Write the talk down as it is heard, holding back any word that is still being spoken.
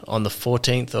on the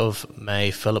 14th of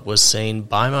May, Philip was seen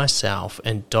by myself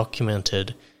and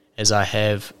documented as I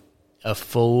have a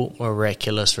full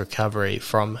miraculous recovery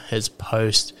from his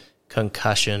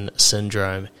post-concussion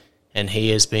syndrome, and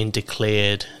he has been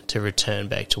declared to return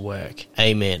back to work.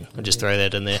 Amen. I'll just throw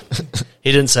that in there.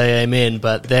 He didn't say amen,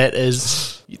 but that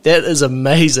is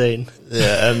amazing.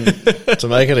 Yeah, and to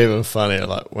make it even funnier,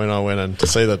 like when I went in to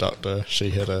see the doctor, she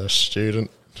had a student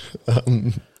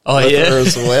with her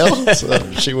as well.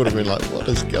 So she would have been like, what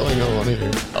is going on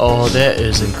here? Oh, that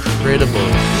is incredible.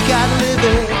 You gotta live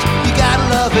it, you gotta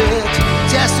love it.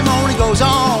 Testimony goes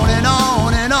on and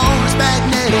on and on. It's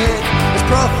magnetic, it's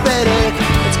prophetic,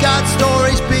 it's God's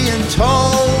stories being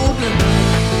told.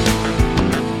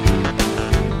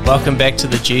 Welcome back to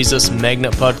the Jesus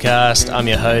Magnet Podcast. I'm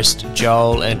your host,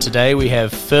 Joel, and today we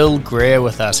have Phill Greer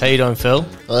with us. How you doing, Phill?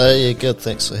 Yeah, good.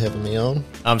 Thanks for having me on.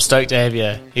 I'm stoked to have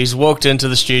you. He's walked into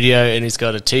the studio and he's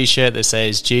got a t-shirt that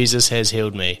says, Jesus has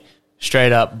healed me.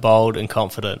 Straight up, bold and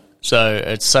confident. So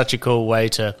it's such a cool way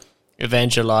to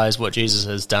evangelize what Jesus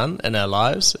has done in our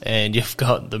lives. And you've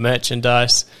got the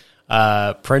merchandise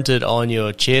printed on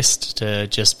your chest to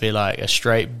just be like a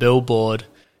straight billboard,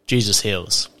 Jesus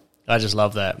heals. I just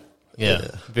love that.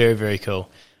 Yeah. Very, very cool.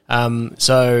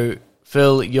 So,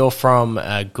 Phill, you're from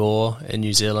Greer in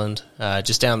New Zealand,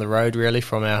 just down the road, really,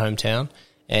 from our hometown.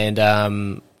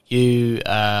 And you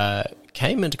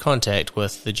came into contact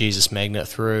with the Jesus Magnet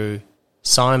through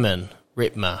Simon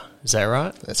Repma. Is that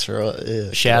right? That's right,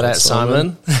 yeah. Shout out,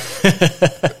 Simon.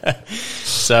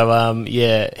 So,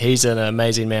 he's an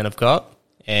amazing man of God.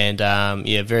 And,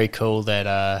 very cool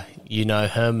that you know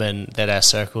him and that our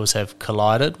circles have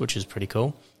collided, which is pretty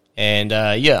cool. And,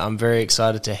 I'm very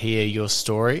excited to hear your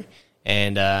story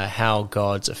and how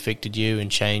God's affected you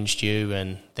and changed you,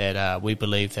 and that we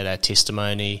believe that our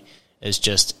testimony is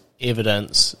just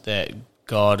evidence that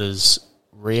God is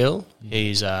real.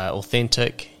 He's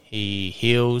authentic. He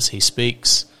heals, he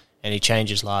speaks, and he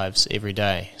changes lives every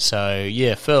day. So,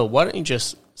 Phill, why don't you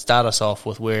just start us off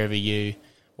with wherever you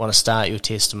want to start your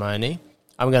testimony.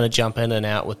 I'm going to jump in and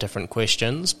out with different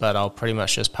questions, but I'll pretty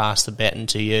much just pass the baton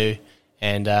to you,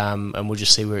 and we'll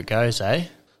just see where it goes, eh?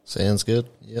 Sounds good.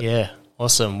 Yep. Yeah,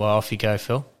 awesome. Well, off you go,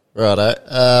 Phill. Righto.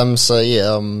 I'm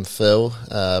Phill,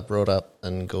 brought up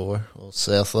in Greer, or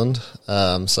Southland.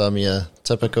 So I'm your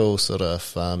typical sort of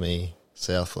farmy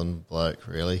Southland bloke,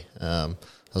 really. I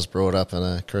was brought up in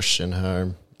a Christian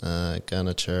home, going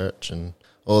to church and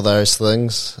all those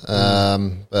things.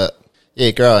 But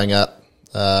growing up,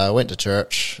 I went to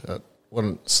church. I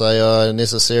wouldn't say I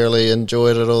necessarily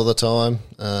enjoyed it all the time.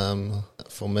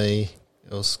 For me,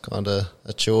 it was kind of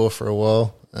a chore for a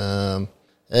while.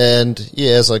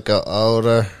 As I got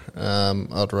older,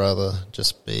 I'd rather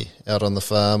just be out on the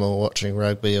farm or watching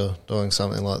rugby or doing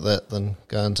something like that than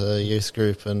going to a youth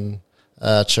group and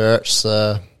church.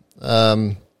 So,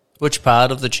 which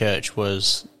part of the church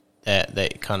was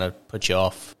that kind of put you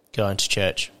off going to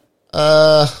church?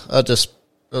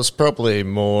 It was probably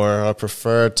more, I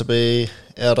preferred to be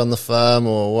out on the farm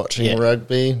or watching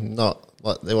rugby. Not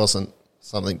like there wasn't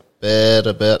something bad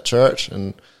about church,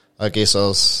 and I guess I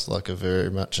was like a very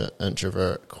much an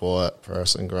introvert, quiet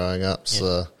person growing up.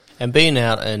 So, and being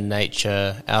out in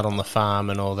nature, out on the farm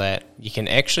and all that, you can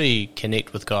actually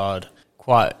connect with God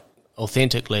quite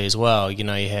authentically as well. You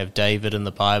know, you have David in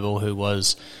the Bible who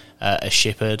was a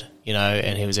shepherd,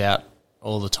 and he was out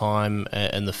all the time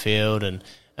in the field. And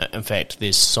in fact,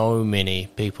 there's so many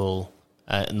people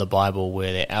in the Bible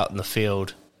where they're out in the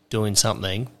field doing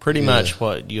something, pretty much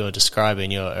what you're describing,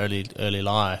 your early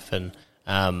life, and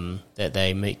that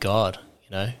they meet God,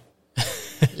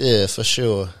 Yeah, for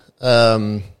sure.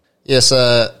 I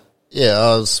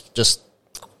was just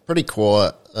pretty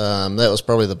quiet. That was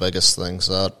probably the biggest thing,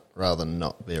 so I'd rather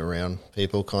not be around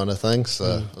people kind of thing,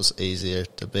 so it was easier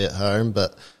to be at home,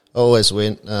 but I always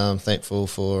went. Thankful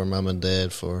for Mum and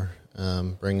Dad for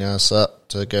bringing us up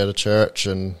to go to church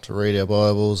and to read our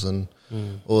Bibles and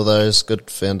all those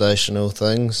good foundational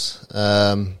things.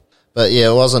 But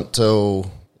it wasn't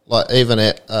till even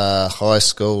at high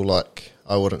school,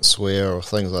 I wouldn't swear or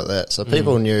things like that. So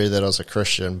people knew that I was a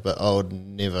Christian, but I would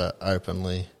never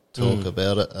openly talk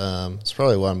about it. It's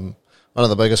probably one of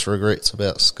the biggest regrets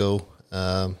about school.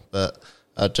 But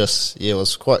I just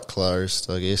was quite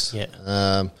closed, I guess. Yeah.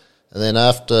 And then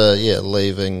after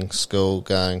leaving school,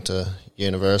 going to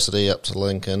university up to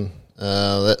Lincoln,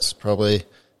 that's probably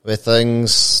where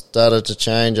things started to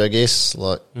change, I guess.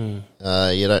 You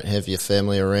don't have your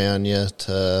family around you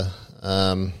to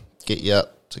get you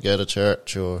up to go to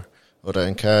church or to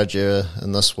encourage you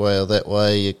in this way or that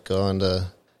way. You kind of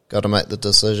got to make the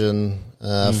decision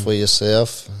for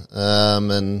yourself.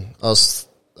 And I was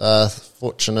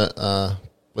fortunate,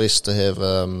 blessed to have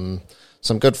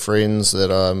some good friends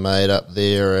that I made up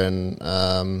there, and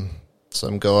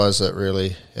some guys that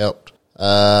really helped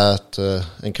to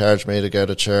encourage me to go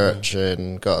to church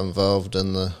and got involved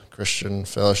in the Christian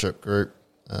fellowship group.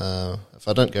 If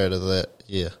I didn't go to that,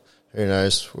 who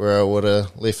knows where I would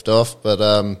have left off. But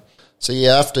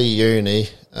after uni,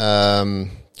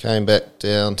 came back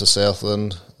down to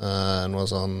Southland and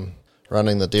was on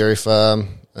running the dairy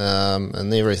farm,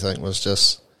 and everything was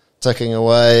just ticking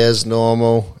away as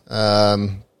normal. I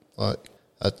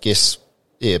guess,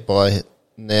 by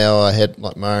now I had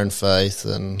like my own faith,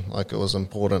 and like it was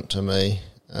important to me.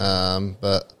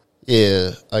 But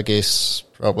I guess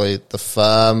probably the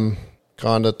farm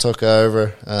kind of took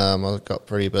over. I got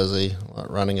pretty busy, like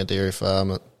running a dairy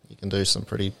farm. You can do some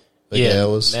pretty big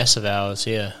hours. Massive hours,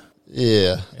 yeah.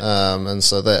 Yeah, and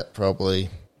so that probably,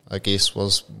 I guess,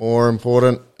 was more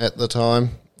important at the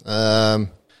time. And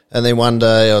then one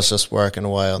day I was just working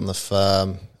away on the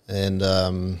farm, and I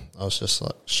was just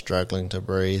like struggling to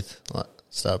breathe, like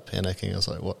started panicking. I was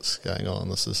like, what's going on?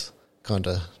 This is kind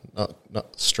of not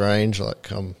strange,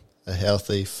 like I'm a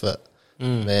healthy, fit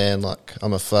man, like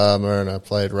I'm a farmer and I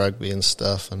played rugby and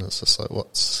stuff, and it's just like,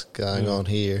 what's going on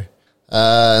here?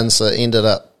 And so it ended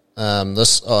up,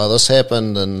 this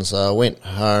happened, and so I went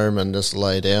home and just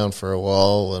lay down for a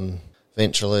while, and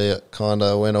eventually it kind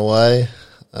of went away.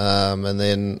 And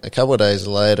then a couple of days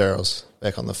later I was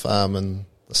back on the farm and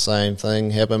the same thing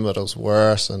happened, but it was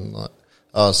worse, and like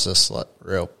I was just like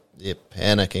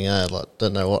panicking. Like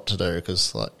didn't know what to do,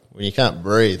 because like when you can't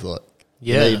breathe, like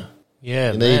you need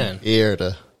air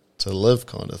to live,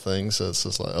 kind of thing. So it's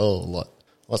just like, like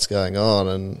what's going on?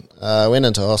 And I went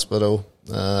into hospital.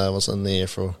 I was in there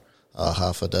for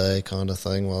half a day, kind of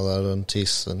thing, while they were doing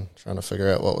tests and trying to figure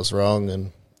out what was wrong.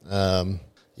 And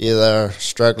they were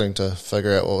struggling to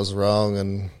figure out what was wrong,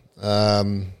 and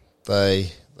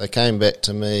they came back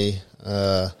to me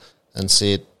and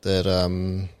said that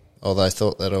they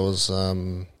thought that it was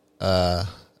an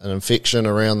infection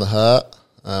around the heart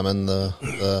in the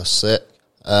sac,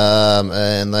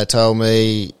 and they told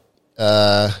me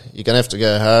you're gonna have to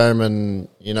go home, and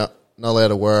you're not allowed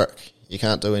to work. You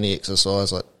can't do any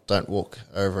exercise, like don't walk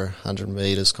over 100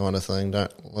 metres, kind of thing.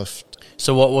 Don't lift.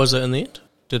 So what was it in the end?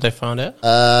 Did they find out?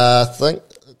 I think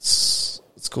it's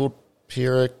called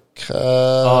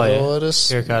pericarditis.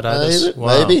 Pericarditis.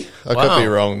 Maybe. I could be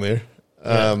wrong there.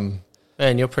 Man,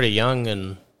 you're pretty young,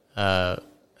 and how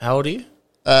old are you?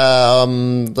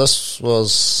 I'm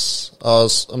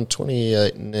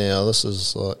 28 now. This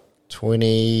is like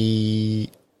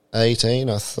 2018,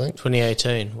 I think.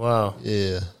 2018. Wow.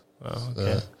 Yeah. Wow.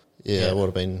 Okay. I would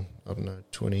have been, I don't know,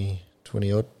 20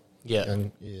 odd. Yeah.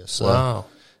 Young. Yeah. So, wow.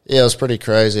 Yeah, it was pretty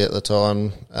crazy at the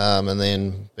time. And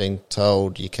then being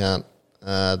told you can't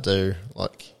do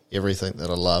like everything that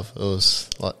I love, it was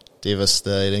like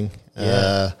devastating.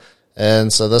 Yeah.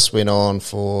 And so this went on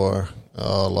for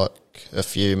like a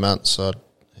few months. I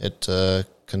had to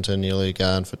continually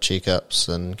go in for checkups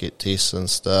and get tests and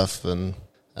stuff. And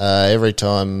every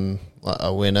time I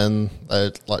went in,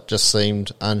 they like just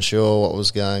seemed unsure what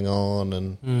was going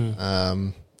on.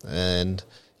 And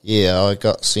I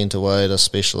got sent away to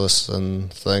specialists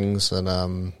and things.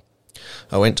 And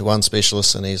I went to one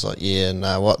specialist, and he's like,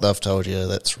 what they've told you,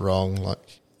 that's wrong.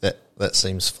 Like that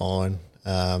seems fine.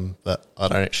 But I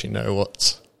don't actually know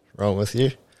what's wrong with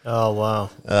you. Oh,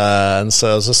 wow. And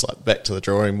so I was just like back to the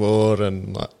drawing board,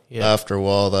 and like after a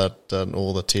while they'd done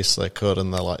all the tests they could,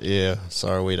 and they're like,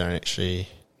 sorry, we don't actually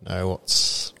know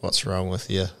what's wrong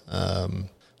with you.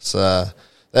 So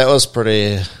that was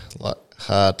pretty like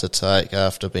hard to take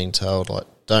after being told like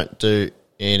don't do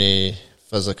any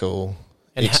physical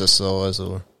exercise.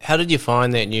 How did you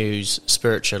find that news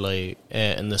spiritually,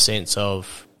 in the sense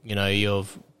of,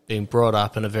 you've been brought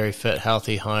up in a very fit,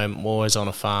 healthy home, always on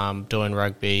a farm, doing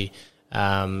rugby,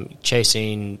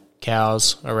 chasing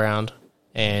cows around,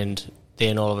 and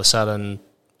then all of a sudden,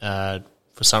 for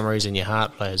some reason, your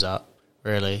heart plays up,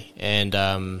 really, and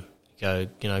you go,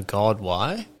 God,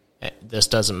 why? This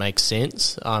doesn't make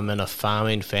sense. I'm in a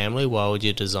farming family. Why would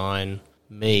you design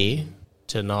me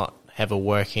to not have a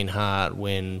working heart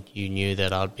when you knew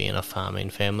that I'd be in a farming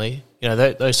family?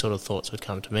 Those sort of thoughts would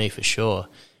come to me for sure.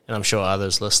 And I'm sure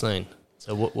others listening.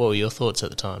 So what were your thoughts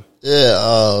at the time? Yeah,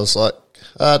 it was like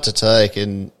hard to take,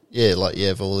 and you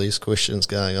have all these questions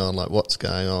going on, like what's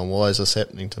going on? Why is this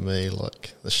happening to me?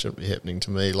 Like this shouldn't be happening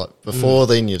to me. Like before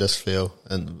then you just feel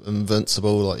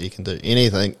invincible, like you can do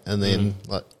anything, and then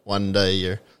like one day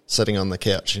you're sitting on the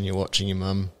couch and you're watching your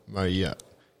mum mow your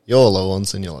your little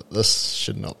ones, and you're like, this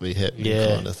should not be happening,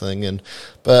 kind of thing.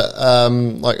 But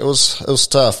like it was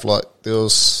tough. Like there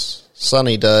was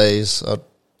sunny days, I'd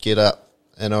get up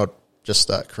and I'd just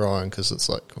start crying because it's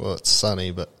like, well, it's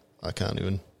sunny, but I can't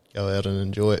even go out and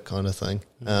enjoy it, kind of thing.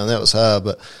 That was hard,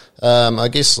 but I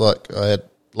guess like I had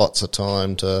lots of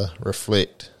time to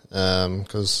reflect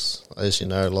because, as you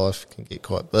know, life can get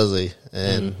quite busy,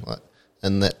 and like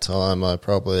in that time, I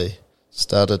probably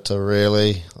started to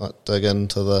really like dig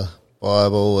into the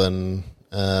Bible, and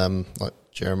like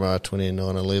Jeremiah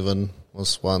 29:11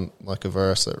 was one, like a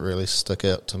verse that really stuck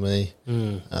out to me,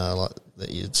 like that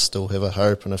you'd still have a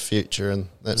hope and a future and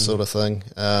that sort of thing.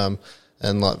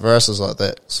 And like verses like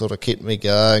that sort of kept me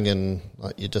going, and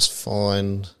like you just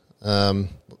find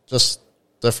just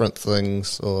different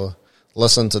things or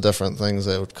listen to different things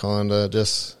that would kind of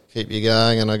just keep you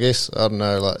going. And I guess, I don't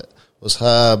know, like it was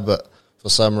hard, but for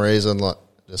some reason, like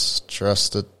just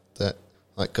trusted that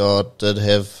like God did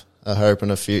have a hope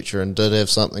and a future and did have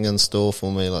something in store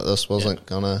for me. Like this wasn't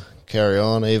gonna carry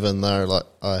on, even though like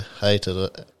I hated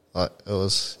it. Like it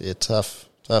was tough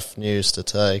news to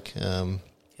take.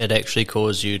 It actually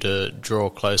caused you to draw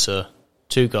closer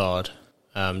to God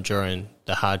during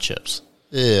the hardships.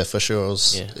 Yeah, for sure.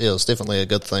 It was definitely a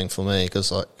good thing for me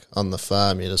because like on the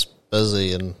farm you're just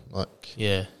busy and like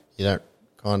you don't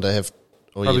kind of have.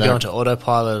 Or probably you going to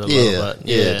autopilot a little bit.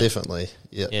 Yeah, definitely.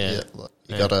 Yeah. Like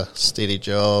you got a steady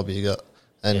job, you got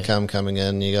income coming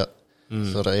in, you got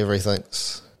sort of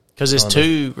everything's. Because there's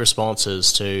two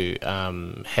responses to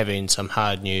having some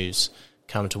hard news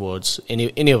come towards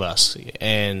any of us,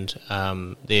 and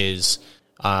there's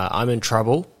I'm in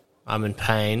trouble, I'm in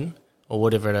pain, or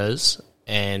whatever it is,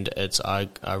 and it's I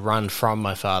run from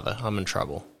my Father, I'm in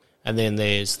trouble. And then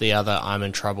there's the other, I'm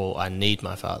in trouble, I need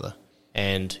my Father.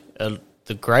 And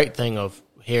the great thing of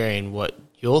hearing what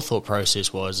your thought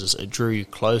process was is it drew you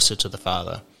closer to the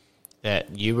Father,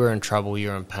 that you were in trouble, you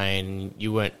were in pain,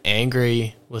 you weren't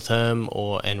angry with him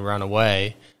and run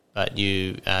away, but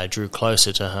you drew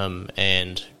closer to him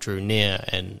and drew near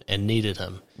and needed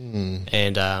him.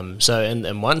 And so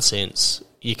in one sense,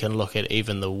 you can look at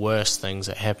even the worst things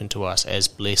that happen to us as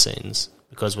blessings,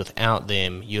 because without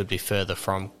them, you would be further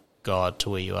from God to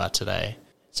where you are today.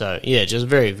 So, yeah, just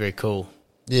very, very cool.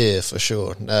 Yeah, for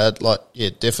sure.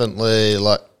 Definitely,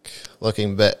 like,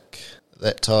 looking back,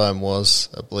 that time was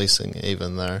a blessing,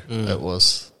 even though it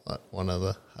was, like, one of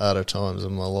the harder times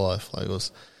in my life. Like, it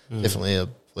was definitely a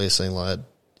blessing. Like,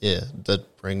 it did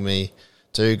bring me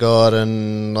to God,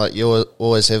 and, like, you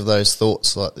always have those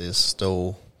thoughts, like, there's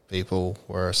still people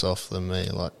worse off than me.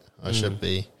 Like, I should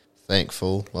be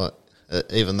thankful. Like,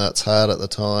 even though it's hard at the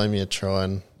time, you try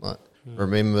and, like,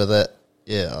 remember that,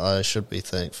 I should be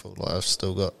thankful. Like, I've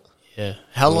still got... Yeah.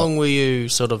 How long were you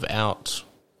sort of out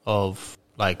of,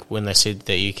 like, when they said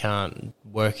that you can't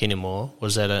work anymore?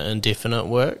 Was that an indefinite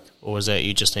work? Or was that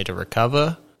you just need to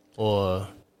recover? Or,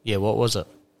 what was it?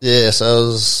 Yeah, so it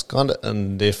was kind of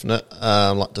indefinite.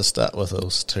 Like, to start with, it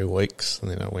was 2 weeks,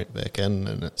 and then I went back in,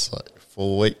 and it's, like,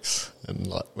 4 weeks. And,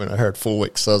 like, when I heard 4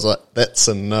 weeks, I was like, that's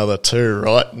another 2,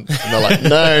 right? And they're like,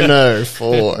 no,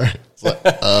 4. It's like,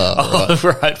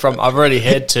 right. I've already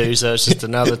had 2, so it's just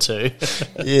another 2.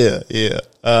 Yeah.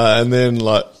 And then,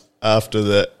 like, after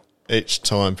that, each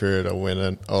time I went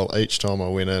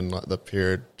in, like, the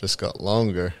period just got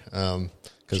longer,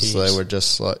 because they were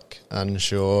just, like,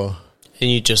 unsure. And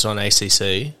you just on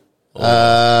ACC?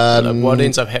 What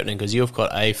ends up happening? Because you've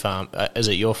got a farm. Is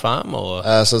it your farm or?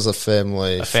 So it's a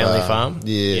family farm?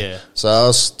 Yeah. So I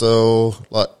was still,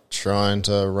 like, trying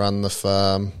to run the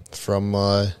farm from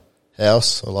my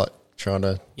house, or, like, trying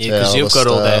to because you've got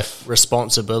all that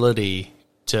responsibility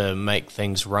to make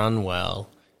things run well.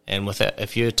 And with that,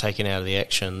 if you're taken out of the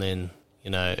action, then,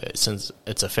 since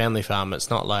it's a family farm, it's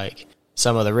not like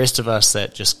some of the rest of us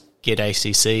that just get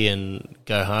ACC and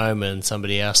go home and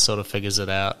somebody else sort of figures it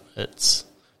out. It's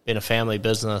been a family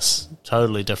business,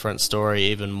 totally different story,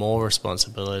 even more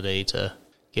responsibility to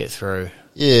get through.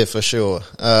 Yeah, for sure.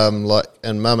 And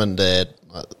mum and dad,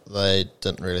 like, they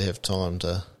didn't really have time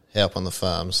to help on the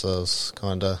farm, so it was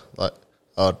kind of like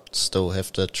I'd still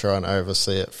have to try and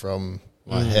oversee it from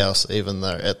my house, even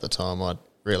though at the time I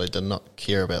really did not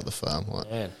care about the farm. So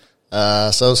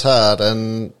it was hard,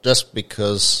 and just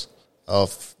because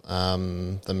of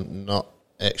them not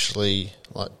actually,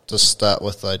 like, to start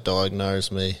with, they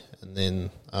diagnosed me, and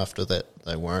then after that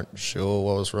they weren't sure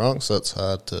what was wrong, so it's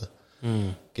hard to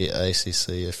get ACC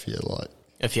if you're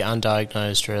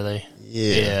undiagnosed, really.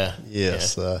 Yeah.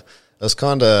 So it was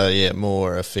kind of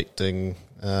more affecting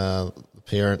the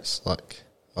parents. Like,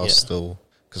 I was still,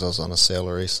 because I was on a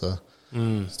salary, so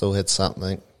still had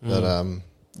something, but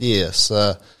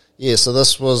so Yeah, so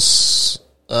this was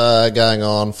going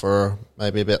on for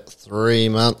maybe about 3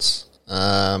 months,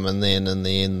 and then in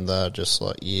the end they're just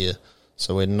like, yeah,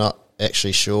 so we're not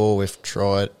actually sure. We've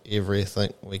tried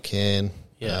everything we can.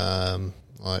 Yeah.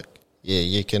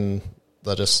 You can,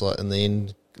 they're just like, in the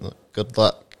end, like, good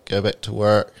luck, go back to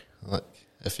work. Like,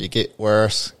 if you get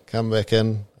worse, come back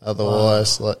in.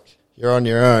 Otherwise, like, you're on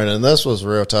your own. And this was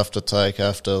real tough to take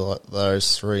after like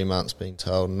those 3 months being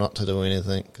told not to do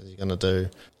anything because you're going to do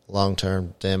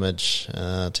long-term damage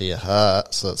to your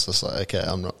heart. So it's just like, okay,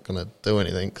 I'm not going to do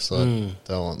anything because I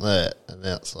don't want that. And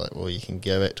now it's like, well, you can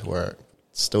go back to work.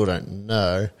 Still don't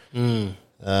know.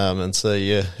 And so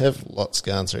you have lots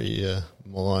going through your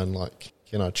mind, like,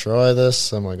 can I try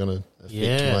this? Am I going to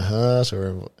affect my heart or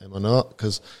am I not?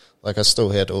 Because, like, I still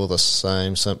had all the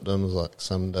same symptoms, like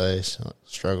some days I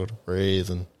struggle to breathe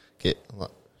and get,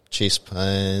 like, chest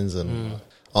pains. And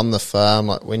on the farm,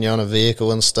 like, when you're on a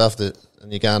vehicle and stuff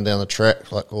and you're going down the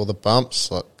track, like, all the bumps,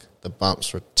 like, the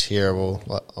bumps were terrible,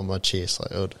 like, on my chest,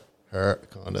 like, it would hurt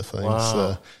kind of thing. Wow.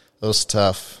 So it was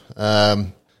tough.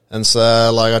 And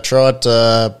so, like, I tried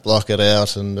to block it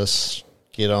out and just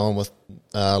get on with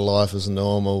life as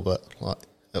normal, but, like,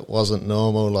 it wasn't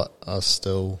normal. Like, I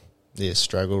still,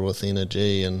 struggled with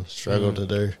energy and struggled to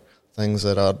do things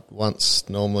that I'd once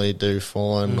normally do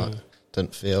fine. Like,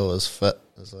 didn't feel as fit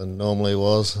as I normally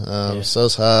was. So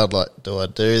it's hard, like, do I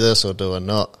do this or do I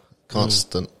not?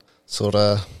 Constant sort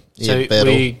of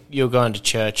battle. You're going to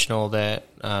church and all that,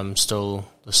 still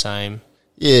the same?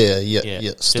 Yeah.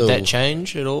 Still. Did that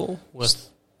change at all with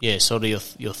sort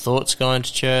of your thoughts going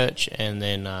to church, and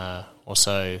then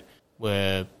also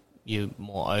were you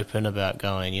more open about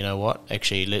going, you know what,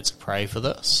 actually let's pray for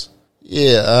this?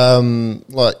 Yeah,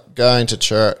 like going to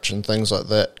church and things like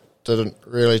that didn't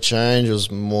really change. It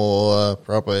was more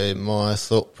probably my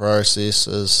thought process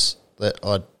is that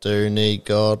I do need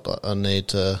God. Like, I need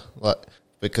to, like,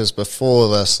 because before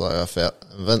this, like, I felt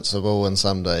invincible, and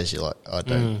some days you're like, I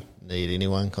don't need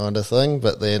anyone kind of thing.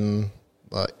 But then,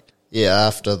 like,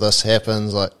 after this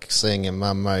happens, like seeing your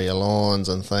mum mow your lawns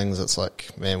and things, it's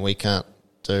like, man, we can't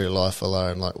do life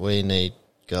alone. Like, we need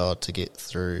God to get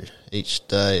through each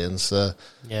day. And so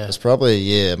it's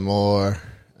probably, more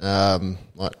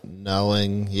like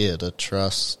knowing, to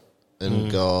trust in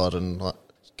God and, like,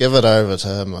 give it over to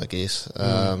Him, I guess.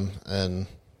 And,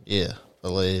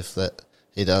 believe that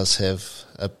He does have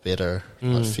a better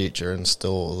like, future in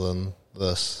store than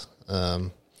this.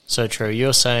 So true.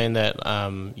 You're saying that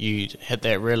you had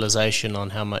that realization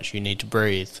on how much you need to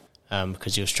breathe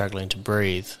because you're struggling to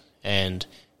breathe. And,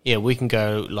 we can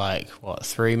go, like,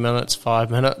 3 minutes,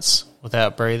 5 minutes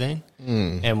without breathing.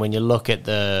 And when you look at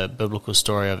the biblical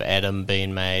story of Adam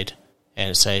being made,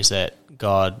 and it says that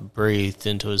God breathed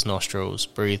into his nostrils,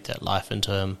 breathed that life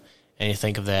into him, and you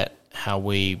think of that, how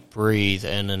we breathe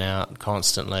in and out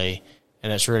constantly,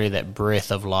 and it's really that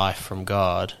breath of life from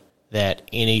God, that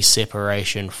any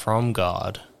separation from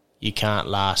God, you can't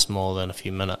last more than a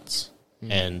few minutes.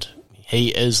 And He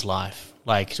is life,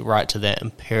 like right to that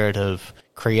imperative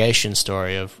creation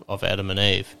story of Adam and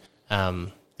Eve,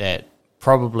 that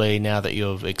probably now that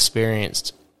you've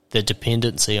experienced the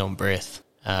dependency on breath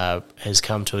has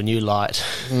come to a new light.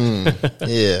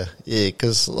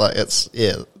 Because, like, it's,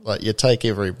 like, you take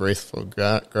every breath for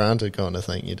granted kind of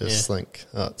thing. You just think,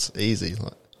 oh, it's easy,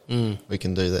 like, we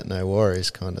can do that, no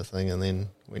worries kind of thing. And then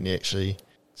when you're actually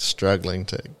struggling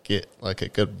to get, like, a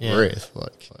good breath,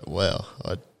 like, wow,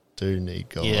 I do need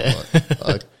God. Like,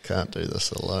 I can't do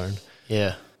this alone.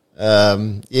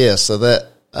 So that,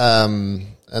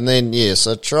 and then,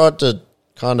 so I tried to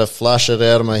kind of flush it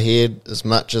out of my head as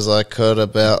much as I could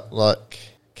about, like,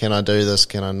 can I do this,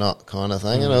 can I not kind of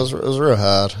thing. And it was real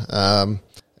hard.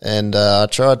 And I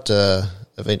tried to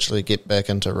eventually get back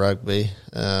into rugby.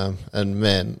 And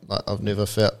man, like, I've never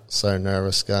felt so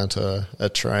nervous going to a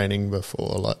training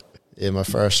before. Like, my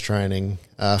first training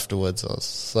afterwards, I was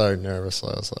so nervous. I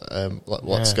was like,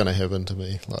 what's going to happen to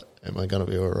me? Like, am I going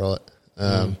to be all right?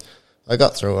 I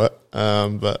got through it.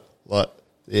 But, like,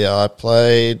 I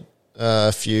played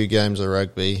a few games of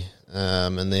rugby,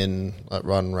 and then, like,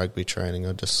 running rugby training,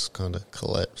 I just kind of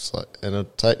collapsed. Like, and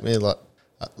it'd take me like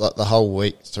the whole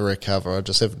week to recover. I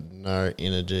just have no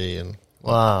energy and,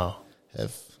 like,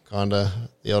 have kind of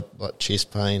the odd, like,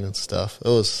 chest pain and stuff. It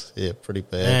was pretty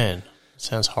bad. Man, it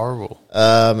sounds horrible.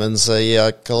 And so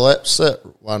I collapsed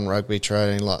at one rugby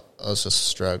training. Like, I was just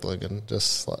struggling and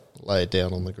just, like, laid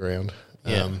down on the ground.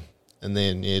 And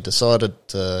then decided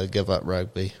to give up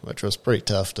rugby, which was pretty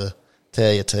tough to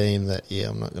tell your team that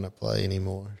I'm not going to play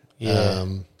anymore.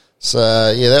 So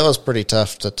that was pretty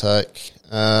tough to take.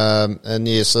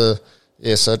 And so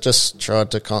so I just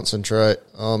tried to concentrate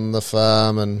on the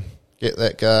farm and get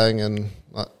that going, and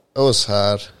like, it was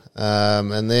hard.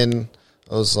 And then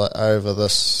it was like over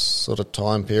this sort of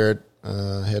time period,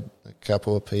 I had a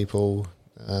couple of people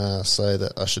say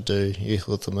that I should do Youth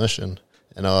with the Mission.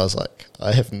 And I was like,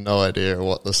 I have no idea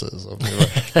what this is. I've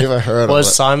never heard of it.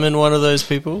 Was Simon one of those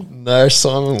people? No,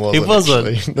 Simon wasn't. He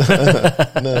wasn't?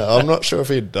 No, I'm not sure if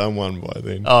he'd done one by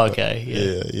then. Oh, okay.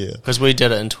 Yeah. Because we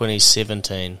did it in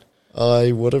 2017.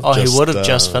 I would have he would have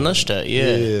just finished it,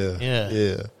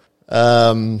 yeah.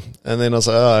 And then I was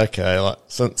like, oh, okay, like,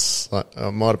 since, like,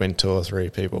 it might have been 2 or 3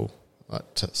 people, like,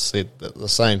 said the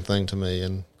same thing to me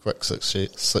in quick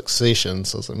succession,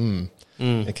 so I was like,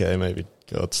 okay, maybe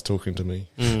God's talking to me.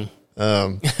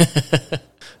 And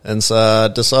so I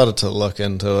decided to look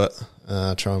into it,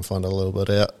 try and find a little bit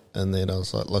out, and then I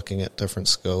was like looking at different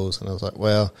schools, and I was like,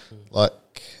 well, like,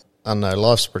 I don't know,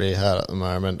 life's pretty hard at the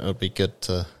moment. It would be good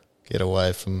to get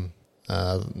away from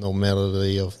the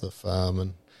normality of the farm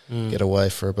and get away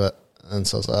for a bit. And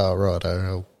so I was like, oh, right,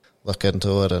 I'll look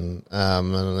into it, and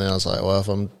then I was like, well, if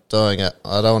I'm doing it,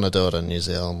 I don't want to do it in New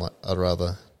Zealand. Like, I'd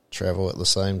rather travel at the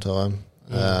same time.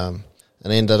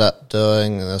 And ended up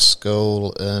doing a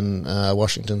school in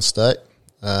Washington State,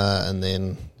 and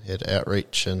then had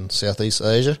outreach in Southeast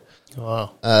Asia.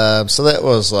 Wow. So that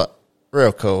was like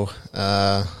real cool.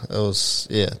 It was,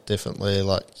 definitely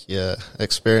like,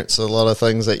 experience a lot of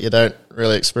things that you don't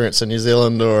really experience in New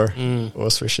Zealand or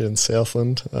especially in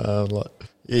Southland.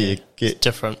 You get it's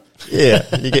different.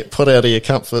 You get put out of your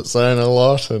comfort zone a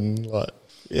lot, and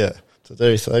to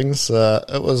do things.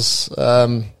 It was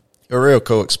a real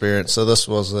cool experience. So this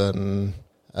was in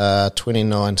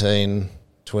 2019,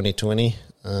 2020.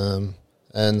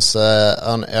 And so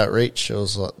on outreach, it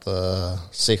was like the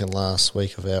second last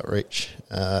week of outreach.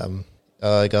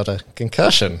 I got a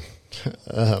concussion.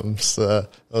 So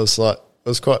it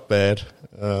was quite bad.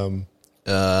 So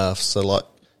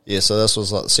this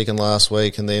was like the second last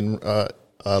week, and then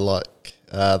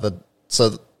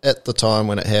so at the time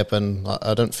when it happened,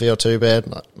 I didn't feel too bad.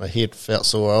 Like, my head felt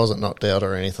sore. I wasn't knocked out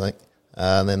or anything.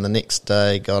 And then the next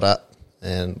day, got up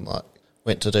and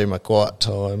went to do my quiet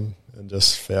time and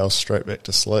just fell straight back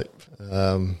to sleep.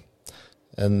 And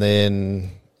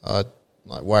then I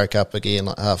woke up again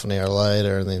half an hour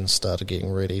later, and then started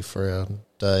getting ready for our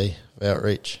day of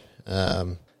outreach.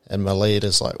 And my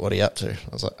leader's like, "What are you up to?"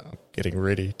 I was like, "I'm getting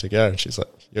ready to go." And she's like,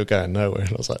 "You're going nowhere."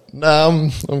 And I was like, "No,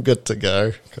 I'm good to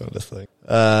go," kind of thing.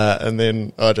 And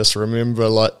then I just remember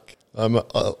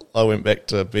I went back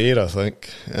to bed, I think,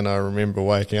 and I remember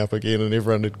waking up again and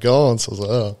everyone had gone. So I was like,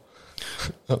 oh,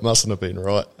 it mustn't have been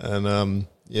right. And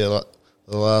the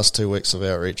last 2 weeks of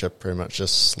outreach, I pretty much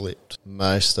just slept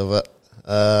most of it.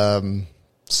 That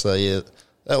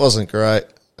wasn't great.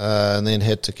 And then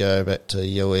had to go back to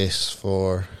US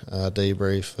for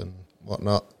debrief and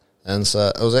whatnot. And so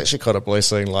it was actually quite a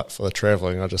blessing, for the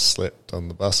travelling. I just slept on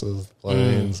the buses, the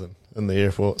planes, and in the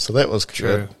airport. So that was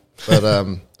good. But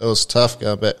it was tough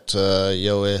going back to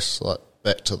US,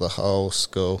 back to the whole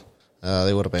school.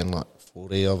 There would have been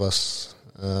 40 of us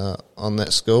on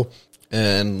that school.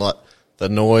 And the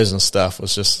noise and stuff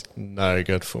was just no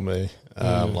good for me.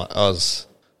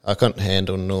 I couldn't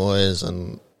handle noise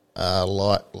and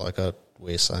light, I'd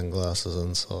wear sunglasses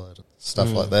inside,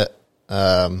 stuff like that.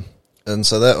 And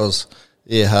so that was,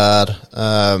 hard.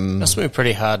 Must have been a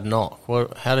pretty hard knock.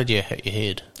 How did you hit your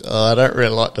head? I don't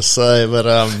really like to say, but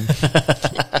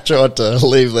I tried to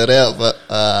leave that out. But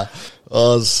I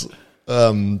was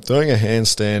doing a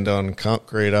handstand on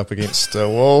concrete up against a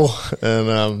wall,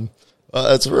 and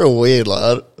it's real weird.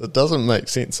 It doesn't make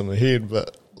sense in my head,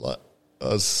 but I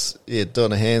was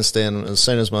doing a handstand, and as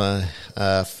soon as my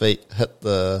feet hit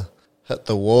the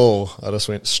wall, I just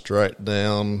went straight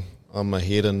down on my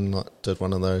head and did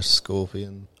one of those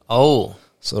scorpion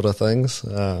sort of things.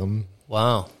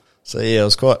 Wow. So it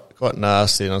was quite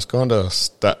nasty, and I was kind of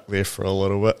stuck there for a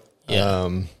little bit. Yeah.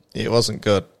 It wasn't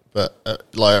good, but it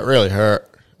really hurt.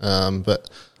 But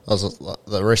I was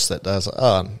the rest of that day, I was like,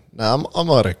 oh no, I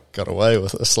might have got away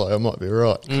with this. I might be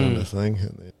right, kind of thing.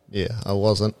 And then, I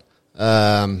wasn't.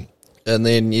 And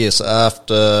then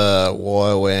after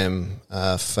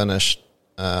YWAM finished,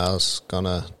 I was going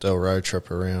to do a road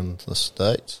trip around the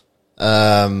States.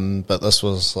 But this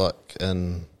was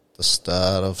in the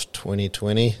start of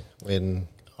 2020 when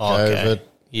COVID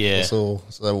was all...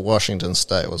 So Washington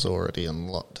State was already in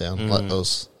lockdown. That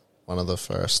was one of the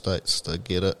first states to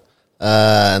get it.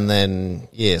 And then,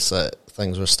 so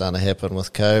things were starting to happen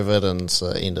with COVID, and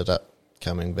so I ended up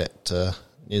coming back to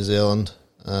New Zealand,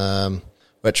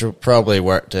 which probably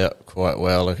worked out quite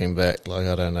well looking back.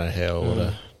 I don't know how I would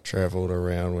have travelled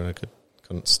around when I could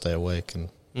couldn't stay awake and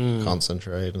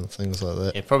concentrate and things like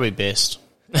that. Yeah, probably best.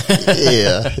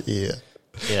 Yeah.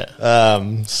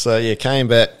 Yeah. So you came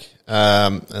back,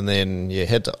 and then you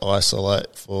had to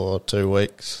isolate for 2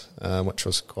 weeks, which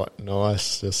was quite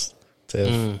nice, just to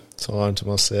have time to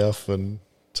myself and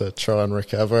to try and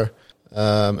recover.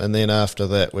 And then after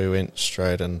that, we went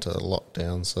straight into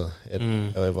lockdown. So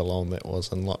however long that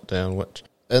was in lockdown, which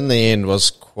in the end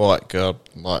was quite good.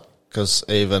 Like, because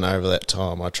even over that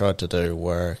time, I tried to do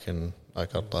work, and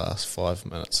like I'd last 5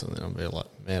 minutes, and then I'd be like,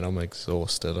 "Man, I'm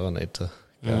exhausted. I need to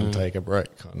go and take a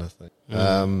break," kind of thing.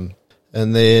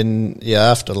 And then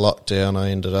after lockdown, I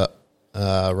ended up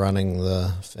running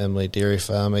the family dairy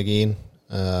farm again.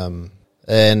 And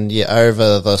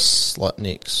over this like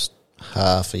next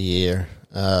half a year,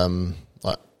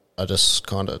 like I just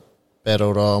kind of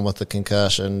battled on with the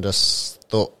concussion. Just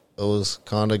thought it was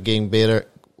kind of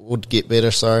would get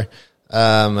better. Sorry,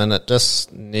 and it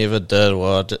just never did.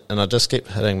 And I just kept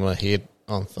hitting my head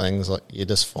on things. Like you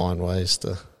just find ways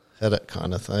to hit it,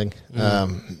 kind of thing.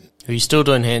 Are you still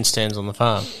doing handstands on the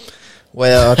farm?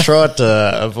 Well, I tried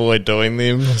to avoid doing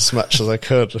them as much as I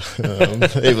could,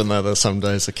 even though there's some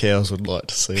days the cows would like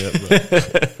to see it.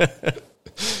 But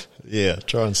yeah,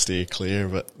 try and steer clear,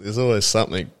 but there's always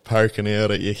something poking out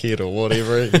at your head or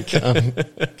whatever. You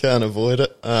can't avoid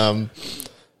it. And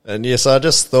so I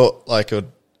just thought like it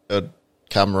would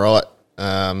come right.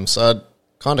 So I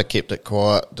kind of kept it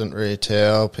quiet, didn't really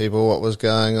tell people what was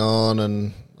going on,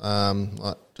 and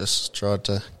like just tried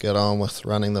to get on with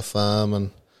running the farm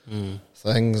and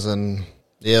things. And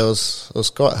yeah, it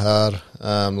was quite hard.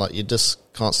 Like you're just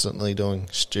constantly doing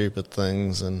stupid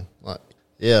things, and like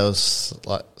it was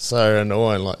like so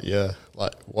annoying. Like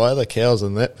like why are the cows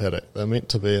in that paddock? They're meant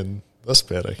to be in this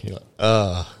paddock. You're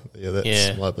like,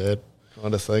 that's my bad,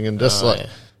 kind of thing. And just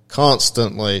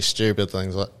constantly stupid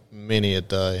things, like many a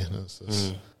day. And it was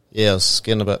just, it was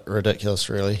getting a bit ridiculous,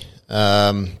 really.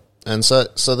 And so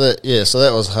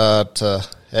that was hard to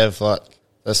have like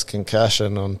this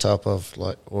concussion on top of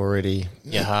like already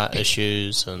your heart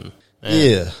issues and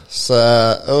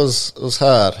so it was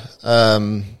hard.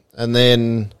 And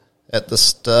then at the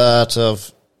start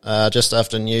of just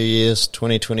after New Year's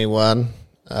 2021,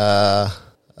 I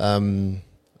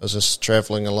was just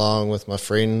travelling along with my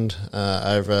friend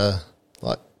over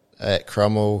like at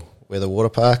Cromwell where the water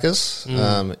park is.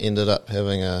 Ended up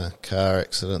having a car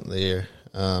accident there.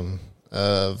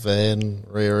 A van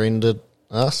rear-ended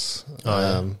us,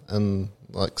 and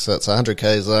like so it's a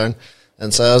 100k zone,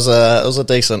 and so it was a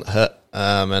decent hit.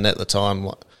 And at the time,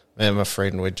 like, me and my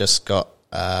friend, we just got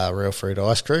real fruit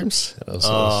ice creams. It was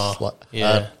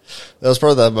that was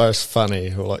probably the most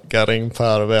funny or like gutting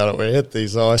part about it. We had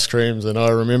these ice creams, and I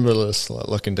remember just like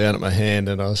looking down at my hand,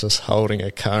 and I was just holding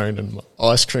a cone, and my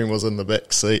ice cream was in the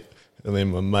back seat, and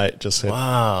then my mate just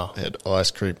had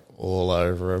ice cream all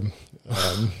over him.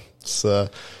 So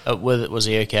was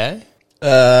he okay?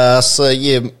 So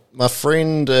yeah, my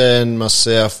friend and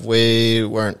myself, we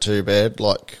weren't too bad.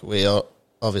 Like we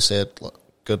obviously had like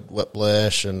good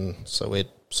whiplash, and so we had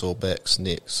sore backs,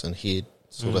 necks, and head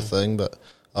sort of thing. But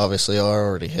obviously, I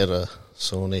already had a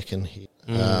sore neck and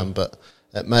head, but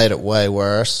it made it way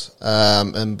worse.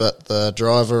 But the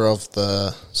driver of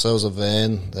it was a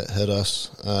van that hit us.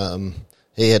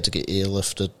 He had to get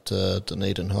airlifted to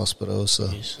Dunedin Hospital, so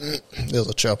there was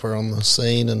a chopper on the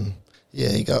scene, and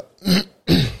he got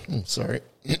sorry.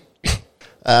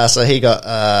 So he got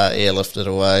airlifted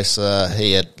away. So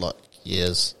he had like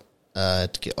years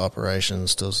had to get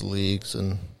operations to his legs,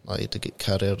 and like he had to get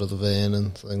cut out of the van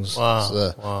and things.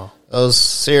 So it was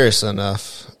serious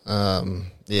enough.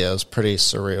 It was a pretty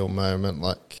surreal moment,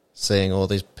 like seeing all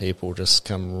these people just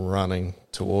come running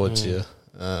towards you.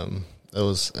 It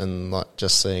was, and like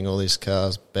just seeing all these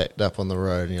cars backed up on the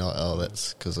road, and you're like, oh,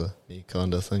 that's because of me,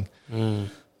 kind of thing.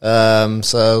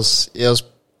 So it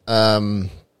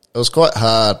was quite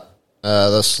hard.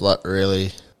 This like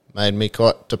really made me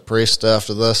quite depressed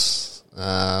after this.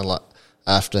 Like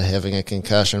after having a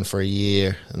concussion for a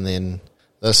year, and then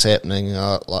this happening,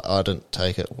 I didn't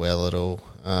take it well at all.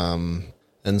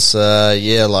 And so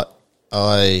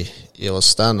I was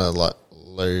starting to like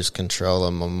lose control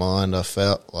of my mind. I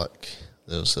felt like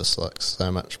there was just like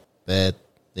so much bad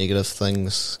negative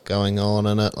things going on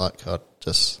in it. Like I'd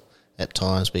just at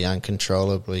times be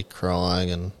uncontrollably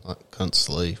crying and like couldn't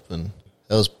sleep, and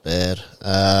it was bad.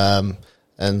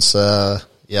 And so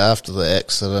after the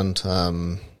accident, I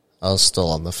was still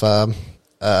on the farm,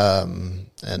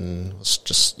 and was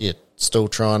just still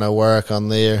trying to work on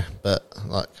there, but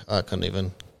like I couldn't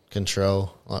even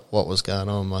control like what was going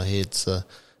on in my head. So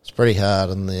it's pretty hard.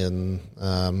 And then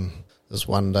there's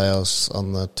one day I was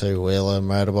on the two-wheeler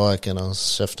motorbike and I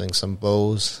was shifting some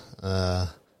bulls,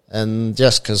 and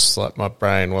just because like my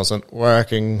brain wasn't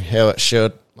working how it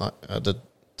should, like I did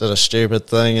a stupid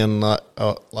thing, and like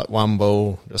one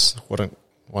bull just wouldn't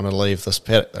want to leave this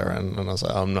paddock they're in, and I was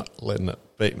like, I'm not letting it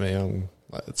beat me. I'm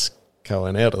like, it's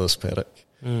going out of this paddock.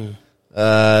 And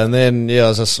then I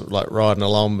was just like riding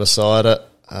along beside it,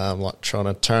 like trying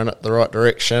to turn it the right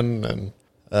direction, and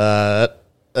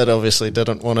it obviously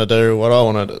didn't want to do what I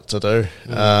wanted it to do,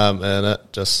 and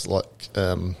it just like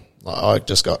I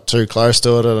just got too close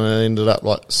to it, and it ended up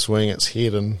like swinging its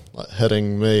head and like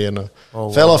hitting me, and I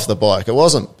fell off the bike. It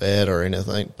wasn't bad or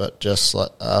anything, but just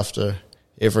like after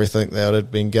everything that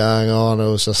had been going on, it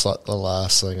was just like the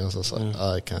last thing. I was just like,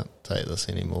 I can't take this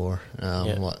anymore.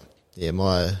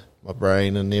 My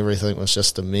brain and everything was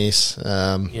just a mess.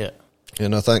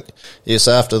 And I think, yes,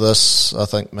 after this, I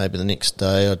think maybe the next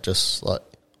day I just like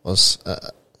was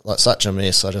like such a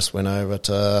mess. I just went over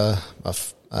to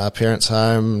my parents'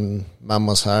 home, and Mum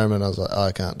was home, and I was like,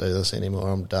 I can't do this anymore.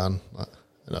 I'm done. Like,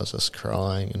 and I was just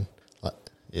crying and like,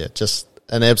 just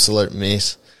an absolute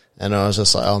mess. And I was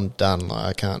just like, I'm done. Like,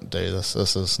 I can't do this.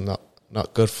 This is not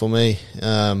good for me.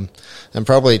 And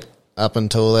probably up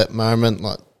until that moment,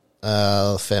 like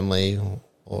the family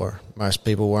or most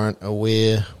people weren't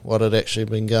aware what had actually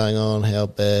been going on, how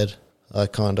bad I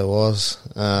kind of was.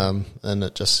 And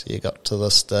it just got to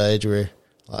this stage where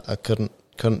like I couldn't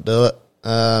do it.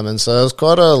 And so it was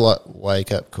quite a like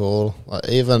wake up call. Like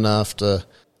even after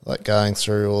like going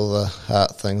through all the hard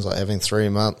things, like having 3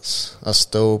 months, I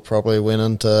still probably went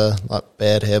into like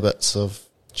bad habits of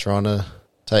trying to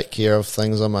take care of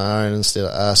things on my own instead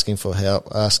of asking for help,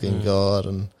 asking God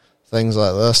and things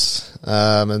like this.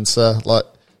 And so like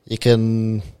you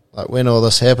can, like when all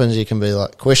this happens, you can be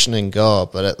like questioning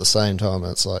God, but at the same time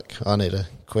it's like I need to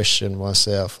question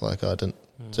myself, like I didn't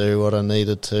do what I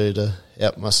needed to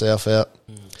help myself out.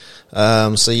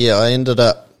 So I ended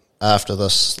up after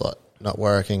this like not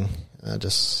working,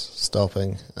 just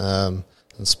stopping, and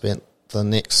spent the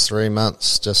next 3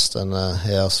 months just in a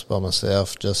house by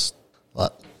myself, just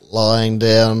like lying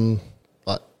down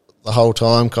like the whole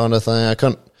time kind of thing. I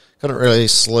couldn't really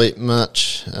sleep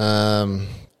much, and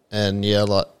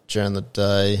like during the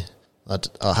day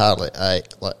I hardly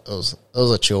ate. Like it was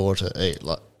a chore to eat.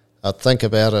 Like I'd think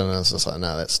about it and I was just like,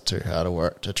 no, that's too hard of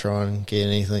work to try and get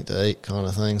anything to eat kind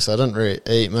of thing. So I didn't really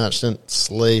eat much, didn't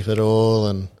sleep at all,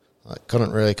 and I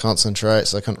couldn't really concentrate,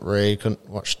 so I couldn't read, couldn't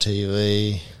watch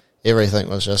TV. Everything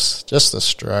was just a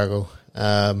struggle.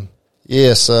 So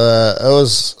it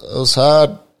was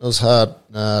hard. It was hard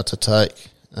to take.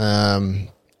 And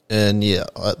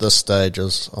at this stage I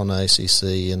was on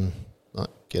ACC and like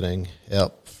getting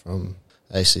help from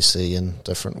ACC and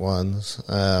different ones.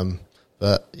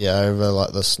 But over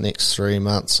like this next 3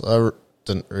 months, I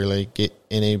didn't really get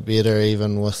any better,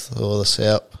 even with all this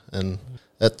help. And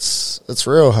it's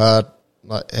real hard,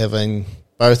 like having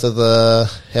both of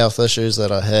the health issues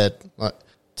that I had. Like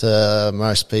to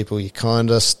most people, you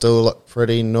kind of still look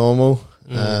pretty normal,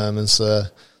 and so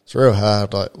it's real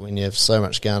hard. Like when you have so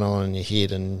much going on in your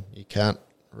head and you can't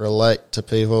relate to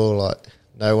people, like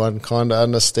no one kind of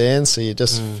understands, so you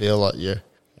just feel like you're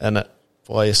in it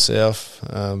by yourself.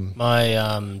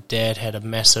 My dad had a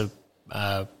massive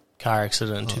car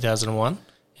accident in 2001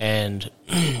 and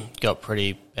got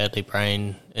pretty badly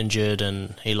brain injured,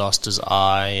 and he lost his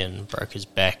eye and broke his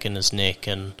back and his neck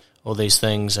and all these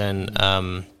things. And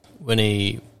when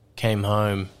he came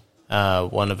home,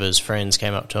 one of his friends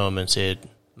came up to him and said,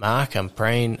 Mark, I'm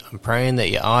praying that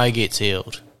your eye gets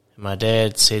healed. And my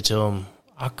dad said to him,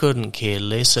 I couldn't care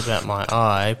less about my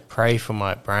eye, pray for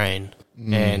my brain.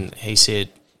 And he said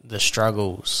the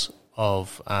struggles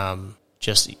of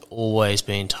just always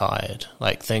being tired,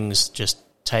 like things just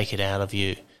take it out of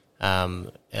you.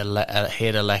 Had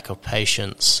a lack of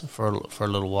patience for a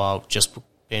little while, just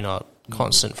being a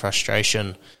constant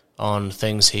frustration on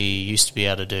things he used to be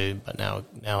able to do, but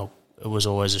now it was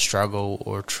always a struggle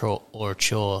or a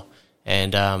chore.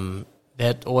 And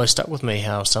that always stuck with me,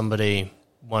 how somebody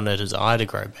wanted his eye to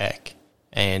grow back,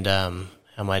 and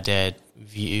how my dad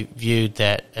viewed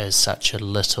that as such a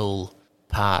little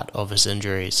part of his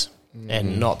injuries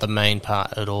and not the main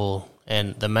part at all.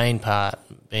 And the main part,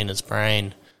 being his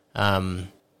brain,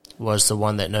 was the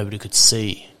one that nobody could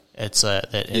see. It's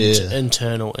that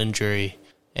internal injury.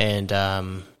 And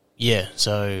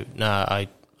so no,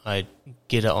 I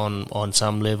get it on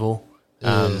some level,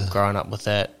 growing up with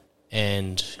that.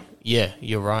 And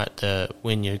you're right.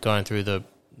 When you're going through the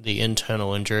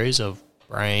internal injuries of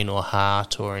brain or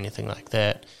heart or anything like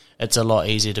that, it's a lot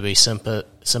easier to be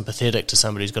sympathetic to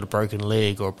somebody who's got a broken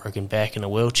leg or a broken back in a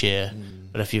wheelchair.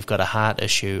 But if you've got a heart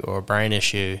issue or a brain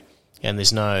issue and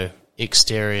there's no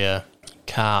exterior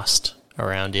cast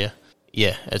around you,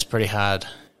 yeah, it's pretty hard.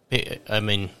 I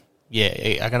mean,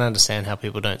 yeah, I can understand how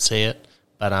people don't see it,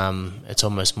 but it's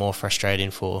almost more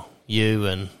frustrating for you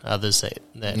and others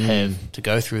that have to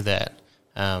go through that.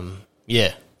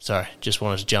 Yeah, sorry, just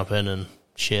wanted to jump in and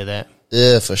share that.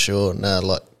 Yeah, for sure. No,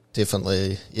 like,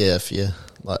 definitely, yeah, if you,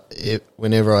 like,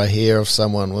 whenever I hear of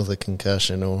someone with a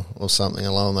concussion or something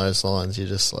along those lines, you're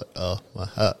just like, oh, my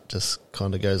heart just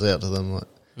kind of goes out to them. Like,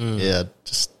 yeah,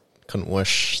 just couldn't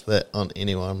wish that on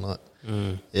anyone. Like,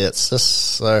 yeah, it's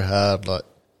just so hard. Like,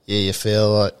 yeah, you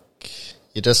feel like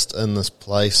you're just in this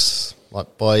place,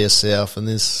 like, by yourself, and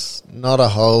there's not a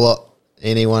whole lot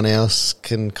anyone else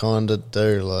can kind of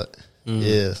do, like,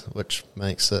 yeah, which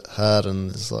makes it hard,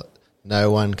 and there's, like,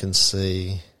 no one can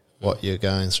see what you're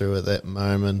going through at that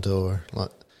moment, or,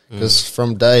 like, because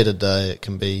from day to day it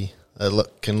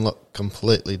can look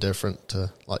completely different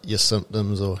to, like, your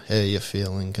symptoms or how you're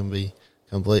feeling can be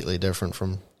completely different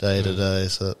from day to day,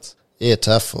 so it's, yeah,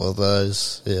 tough for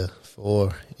those, yeah,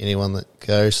 for anyone that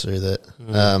goes through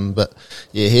that. But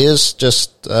yeah, here's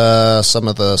just some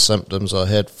of the symptoms I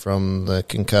had from the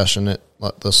concussion at,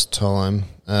 like, this time.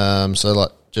 So,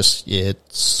 like, just, yeah,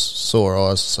 sore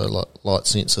eyes, so, like, light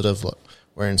sensitive, like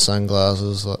wearing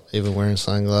sunglasses, like even wearing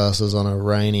sunglasses on a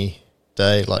rainy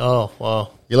day, like, oh wow,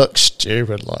 you look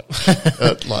stupid, like,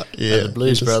 like, yeah, the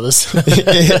Blues Brothers.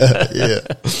 yeah,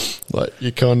 like,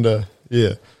 you kind of,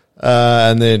 yeah,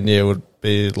 and then, yeah, would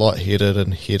be lightheaded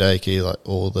and headachy, like,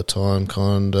 all the time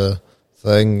kind of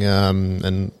thing,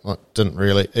 and, like, didn't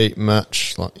really eat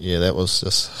much, like, yeah, that was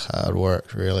just hard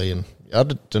work, really, and I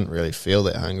didn't really feel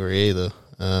that hungry either,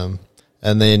 and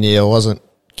then, yeah, I wasn't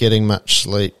getting much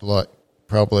sleep, like,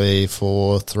 probably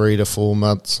for 3 to 4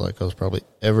 months, like, I was probably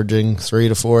averaging 3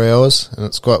 to 4 hours, and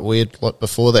it's quite weird, like,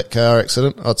 before that car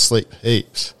accident, I'd sleep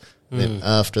heaps, then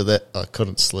after that, I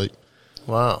couldn't sleep.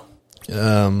 Wow.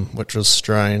 Which was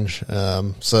strange.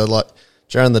 So, like,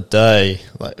 during the day,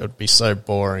 like, it would be so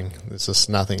boring. There's just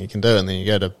nothing you can do, and then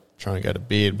you try and go to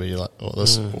bed, but you're like, oh,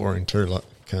 this is boring too. Like,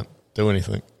 can't do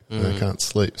anything. I can't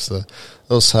sleep. So it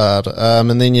was hard.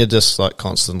 And then you just, like,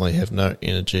 constantly have no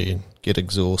energy and get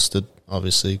exhausted,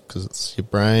 obviously, because it's your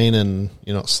brain and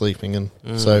you're not sleeping and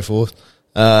so forth.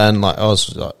 And, like, I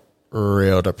was, like,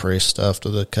 real depressed after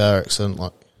the car accident.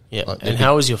 Like, yeah. Like, and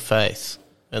how was your faith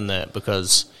in that?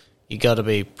 Because you got to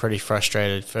be pretty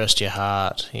frustrated. First your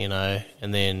heart, you know,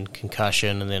 and then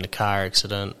concussion, and then a car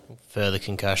accident, further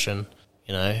concussion,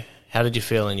 you know. How did you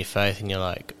feel in your faith? And you're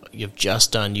like, you've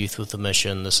just done Youth with a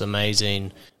Mission, this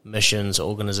amazing missions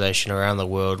organization around the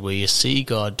world where you see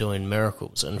God doing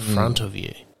miracles in front of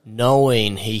you,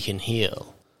 knowing he can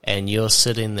heal, and you're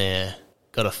sitting there,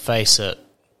 got to face it,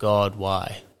 God,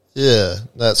 why? Yeah,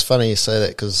 that's funny you say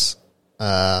that, because,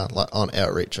 like, on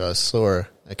outreach I saw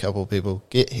a couple of people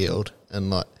get healed, and,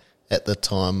 like, at the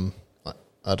time, like,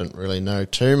 I didn't really know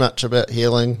too much about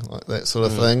healing, like, that sort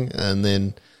of thing, and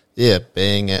then, yeah,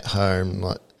 being at home,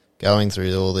 like, going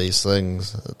through all these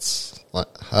things, it's,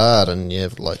 like, hard, and you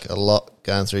have, like, a lot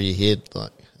going through your head,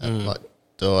 like, like,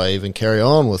 do I even carry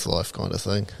on with life kind of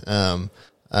thing.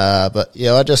 But,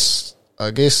 yeah, I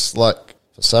guess, like,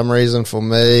 for some reason for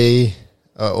me,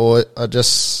 I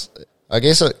guess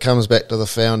it comes back to the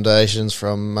foundations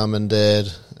from mum and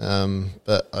dad,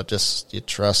 but you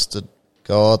trusted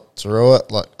God through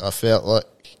it. Like, I felt like,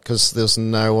 because there's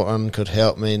no one could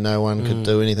help me, no one could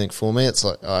do anything for me. It's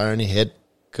like I only had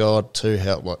God to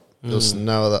help. Like, there was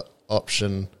no other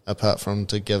option apart from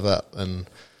to give up, and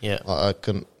like, I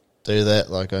couldn't do that.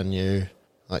 Like, I knew,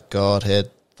 like, God had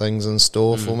things in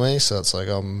store for me, so it's like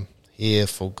I'm here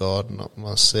for God, not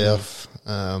myself.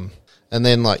 And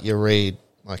then, like, you read,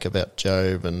 like, about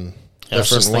Job and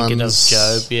different ones.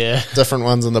 Job, yeah. Different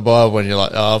ones in the Bible, and you're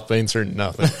like, oh, I've been through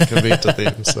nothing compared to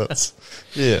them. So it's,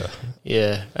 yeah.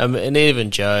 Yeah. And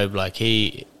even Job, like,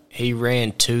 he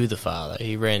ran to the Father.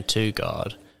 He ran to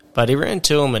God. But he ran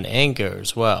to him in anger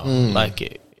as well. Like,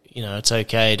 you know, it's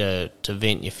okay to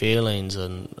vent your feelings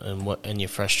and your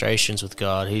frustrations with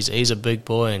God. He's a big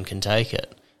boy and can take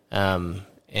it.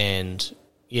 And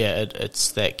yeah,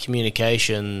 it's that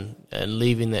communication and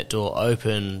leaving that door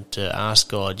open to ask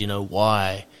God, you know,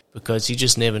 why? Because you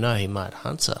just never know. He might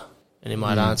answer, and he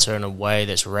might answer in a way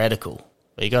that's radical.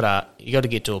 But you got to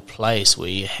get to a place where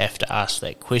you have to ask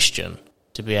that question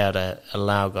to be able to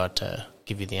allow God to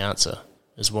give you the answer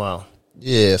as well.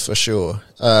 Yeah, for sure.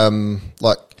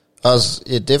 Like, I was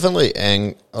definitely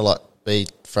be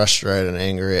frustrated and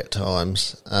angry at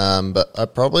times. But I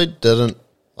probably didn't,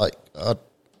 like, I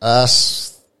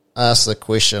ask the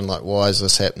question, like, why is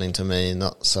this happening to me,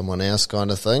 not someone else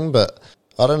kind of thing. But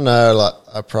I don't know, like,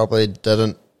 I probably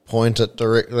didn't point it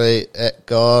directly at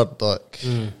God, like,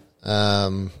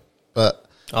 but...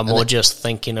 I'm more just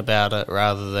thinking about it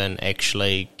rather than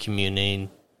actually communing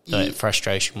the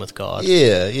frustration with God.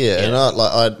 Yeah. And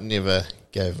I never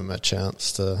gave him a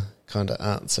chance to kind of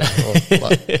answer, or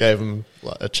like gave him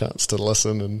like a chance to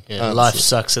listen and answer. Life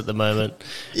sucks at the moment.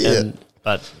 Yeah.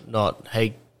 But not,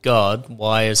 hey, God,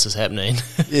 why is this happening?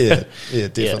 yeah,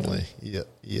 definitely.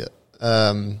 Yeah.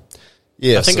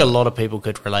 I think a lot of people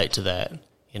could relate to that,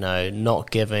 not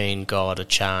giving God a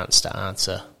chance to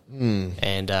answer.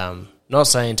 And not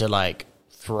saying to, like,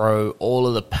 throw all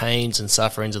of the pains and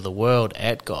sufferings of the world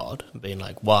at God, being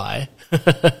like, why?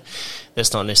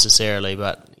 That's not necessarily,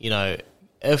 but,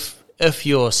 if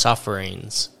your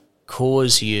sufferings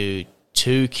cause you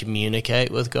to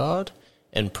communicate with God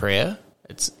in prayer,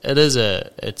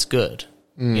 it's good,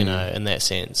 in that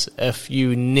sense. If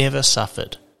you never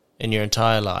suffered in your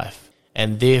entire life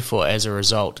and therefore as a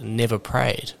result never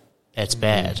prayed, that's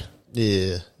bad.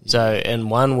 Yeah. So in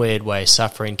one weird way,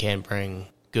 suffering can bring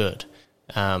good.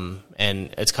 And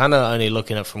it's kind of only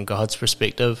looking at it from God's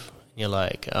perspective. You're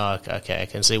like, oh, okay, I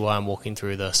can see why I'm walking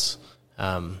through this.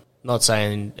 Not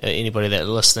saying anybody that's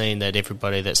listening that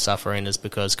everybody that's suffering is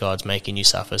because God's making you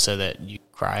suffer so that you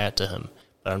cry out to him.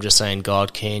 But I'm just saying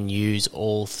God can use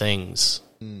all things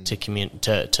to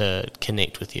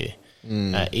connect with you,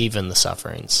 even the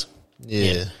sufferings.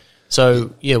 Yeah.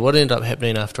 So, what ended up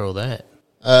happening after all that?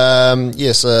 So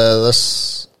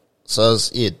I was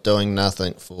doing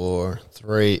nothing for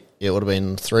it would have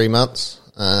been 3 months,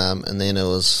 and then it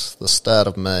was the start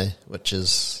of May, which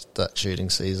is duck shooting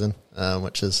season,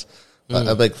 which is like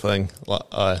a big thing. Like,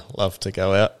 I love to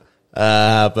go out,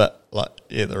 but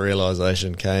the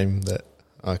realization came that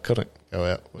I couldn't go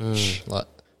out, which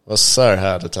was so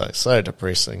hard to take, so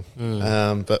depressing.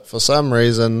 But for some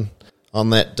reason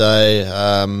on that day,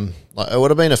 it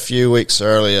would have been a few weeks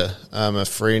earlier, a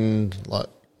friend,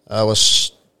 I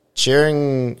was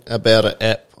sharing about an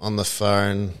app on the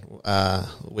phone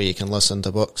where you can listen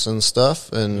to books and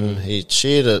stuff, and he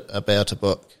shared it about a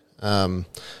book,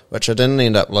 which I didn't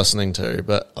end up listening to,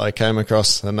 but I came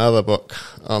across another book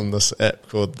on this app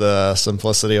called The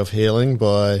Simplicity of Healing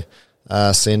by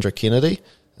Sandra Kennedy.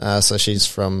 So she's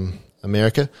from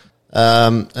America.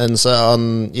 And so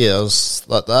it was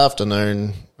like the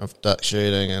afternoon of duck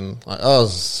shooting, and I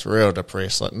was real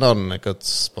depressed, not in a good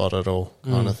spot at all,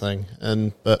 kind of thing.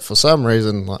 But for some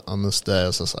reason, on this day, I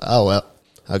was just like, oh well,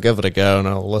 I'll give it a go and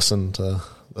I'll listen to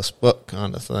this book,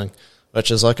 kind of thing,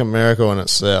 which is like a miracle in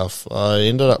itself. I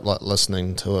ended up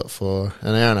listening to it for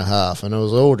an hour and a half, and it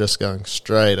was all just going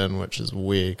straight in, which is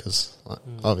weird because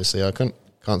obviously I couldn't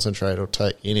concentrate or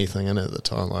take anything in at the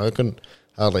time. I couldn't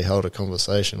hardly hold a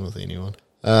conversation with anyone.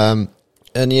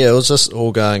 It was just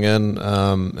all going in,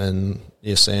 and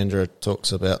Sandra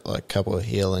talks about a couple of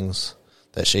healings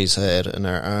that she's had in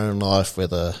her own life where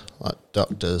the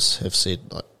doctors have said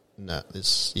no,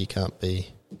 you can't be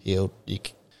healed, you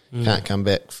can't come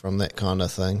back from that kind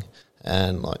of thing,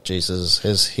 and Jesus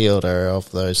has healed her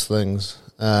of those things,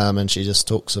 and she just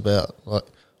talks about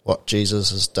what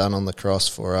Jesus has done on the cross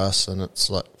for us, and it's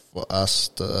for us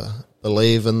to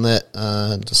believe in that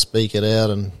and to speak it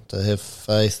out and to have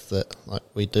faith that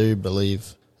we do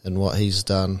believe in what he's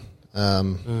done.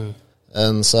 And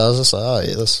so I was just like,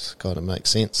 this kind of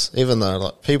makes sense, even though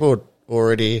people had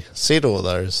already said all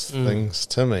those things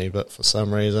to me, but for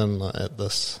some reason at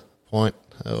this point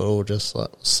it all just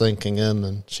sinking in,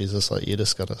 and she's just you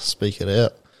just got to speak it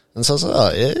out. And so I was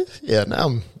like,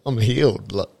 now I'm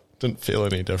healed, didn't feel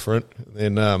any different.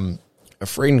 And then a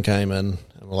friend came in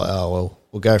and we're like, oh well,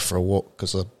 we'll go for a walk,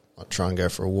 because I'd try and go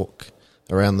for a walk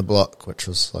around the block, which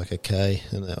was a K,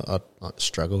 and I'd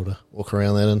struggle to walk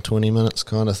around that in 20 minutes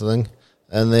kind of thing.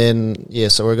 And then,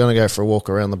 so we're going to go for a walk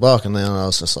around the block, and then I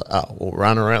was just like, oh, we'll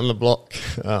run around the block.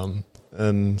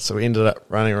 And so we ended up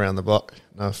running around the block,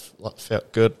 and I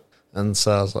felt good. And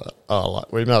so I was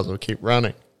like, we might as well keep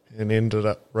running. And ended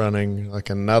up running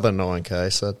another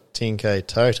 9K, so 10K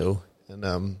total.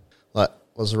 And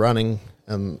was running,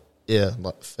 and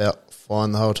felt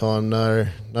fine the whole time.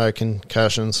 No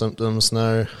concussion symptoms,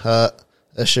 no heart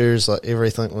issues.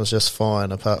 Everything was just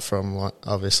fine, apart from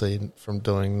obviously from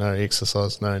doing no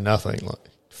exercise, no nothing.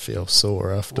 Feel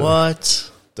sore after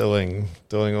doing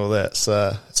all that.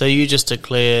 So you just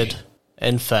declared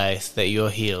in faith that you're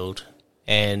healed,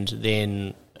 and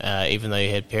then even though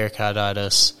you had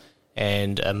pericarditis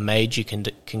and a major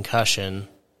concussion,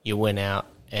 you went out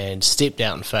and stepped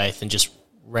out in faith and just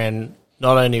ran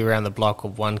not only around the block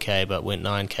of 1K, but went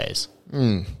 9Ks.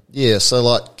 Yeah, so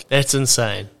like That's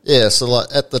insane. yeah, so like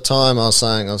at the time I was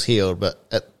saying I was healed, but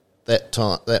at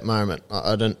that moment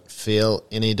I didn't feel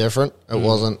any different. It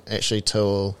wasn't actually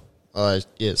till I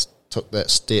took that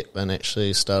step and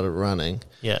actually started running.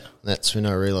 Yeah. That's when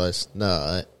I realised, no,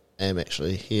 I am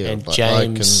actually healed. And like,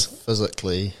 James- I can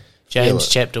physically James feel it.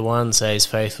 chapter 1 says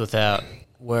faith without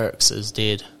works is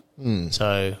dead.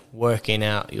 So working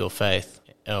out your faith,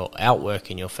 or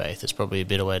outworking your faith is probably a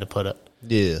better way to put it.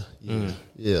 Yeah.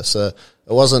 So it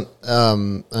wasn't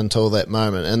until that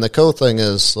moment. And the cool thing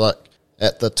is, like,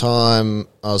 at the time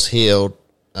I was healed,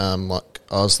 like,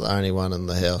 I was the only one in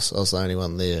the house. I was the only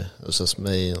one there. It was just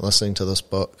me listening to this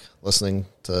book, listening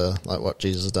to, like, what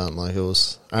Jesus had done. Like, it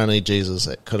was only Jesus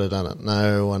that could have done it.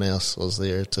 No one else was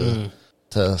there to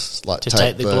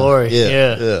take the glory.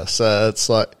 Yeah. So it's,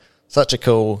 like, such a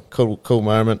cool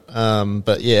moment.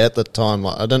 But, yeah, at the time,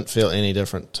 like, I didn't feel any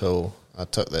different till I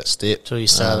took that step. Till you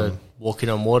started walking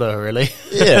on water, really.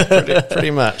 Yeah,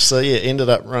 pretty much. So yeah, ended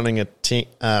up running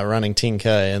running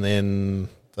 10K, and then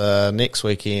the next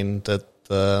weekend did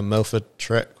the Milford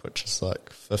track, which is like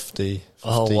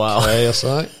 50K or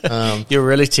something. You're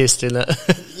really testing it.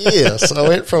 Yeah, so I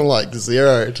went from like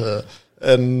 0 to,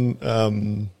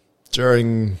 and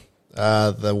during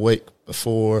the week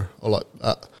before, or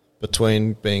like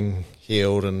between being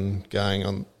healed and going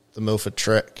on the Milford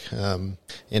track,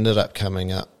 ended up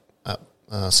coming up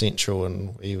Central,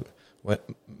 and me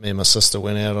and my sister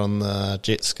went out on the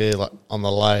jet ski, like on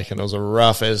the lake, and it was a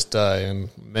rough as day, and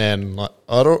man, like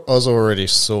I was already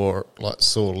sore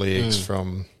legs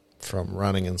from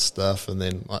running and stuff, and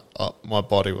then like my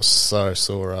body was so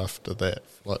sore after that,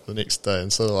 like the next day,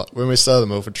 and so like when we started the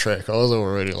Milford track, I was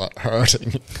already like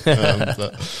hurting,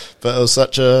 but it was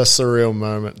such a surreal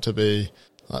moment to be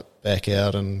like back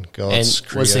out in God's And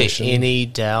creation. was there any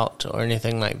doubt or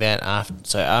anything like that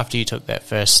after you took that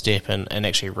first step and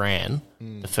actually ran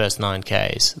the first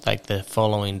 9Ks, like the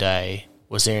following day,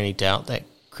 was there any doubt that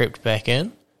crept back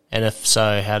in? And if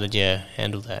so, how did you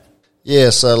handle that?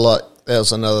 Yeah, so like that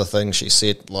was another thing she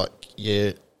said, like,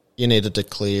 yeah, you need to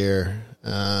declare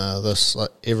this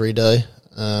like every day.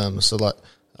 So like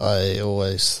I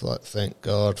always like thank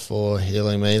God for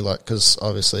healing me, like, because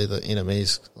obviously the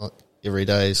enemy's like every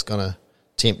day is gonna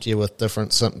tempt you with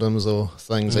different symptoms or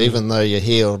things, even though you're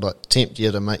healed, like tempt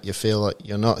you to make you feel like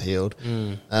you're not healed.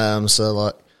 So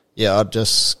like, yeah, I'd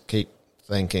just keep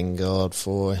thanking God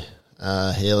for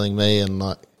healing me, and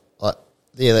like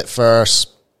yeah, that first,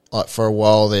 like for a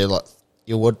while there, like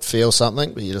you would feel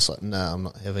something, but you're just like, no, I'm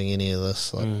not having any of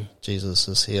this. Like Jesus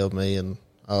has healed me, and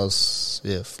I was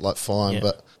like fine. Yeah.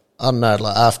 But I don't know,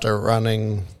 like after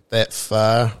running that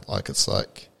far, like it's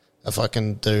like if I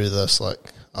can do this, like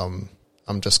I'm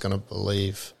just gonna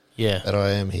believe that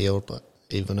I am healed, like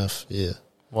even if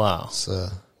Wow. So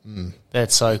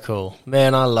That's so cool.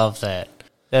 Man, I love that.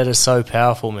 That is so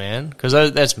powerful, man, because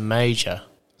that's major.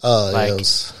 oh Like, yeah, it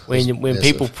was when massive.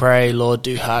 people pray, Lord,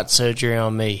 do heart surgery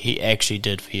on me, he actually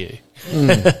did for you.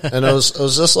 And it was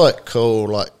just like cool,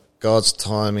 like God's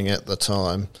timing at the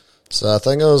time. So I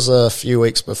think it was a few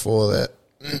weeks before that.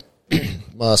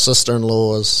 My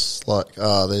sister-in-law was like,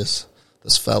 oh, there's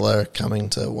this fella coming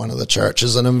to one of the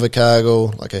churches in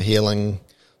Invercargill, like a healing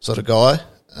sort of guy.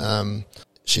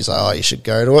 She's like, oh, you should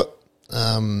go to it.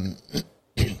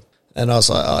 And I was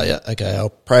like, oh yeah, okay, I'll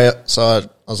pray it. So I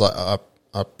was like,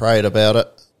 I prayed about it,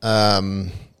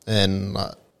 and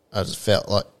I just felt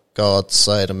like God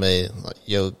say to me, like,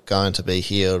 you're going to be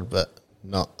healed, but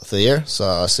not there. So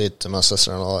I said to my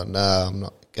sister-in-law, no, I'm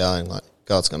not going, like,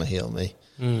 God's going to heal me.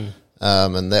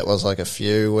 And that was like a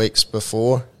few weeks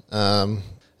before. And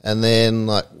then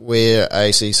like where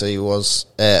ACC was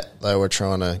at, they were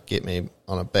trying to get me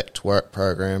on a back to work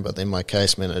program, but then my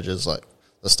case manager's like,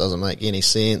 this doesn't make any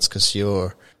sense because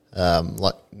you're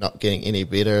like not getting any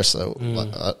better. So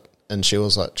like, and she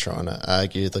was like trying to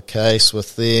argue the case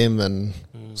with them, and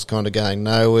it was kind of going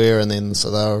nowhere. And then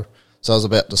so I was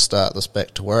about to start this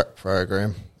back to work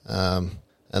program, and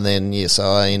then so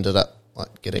I ended up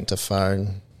like getting to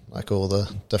phone like all the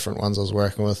different ones I was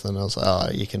working with, and I was like, oh,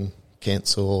 you can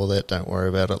cancel all that, don't worry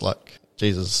about it, like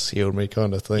Jesus healed me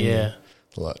kind of thing. Yeah.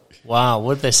 Like, wow,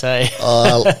 what'd they say?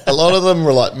 a lot of them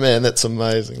were like, man, that's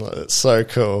amazing, like that's so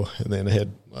cool. And then I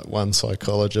had like one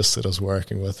psychologist that I was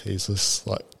working with, he's just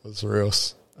like was real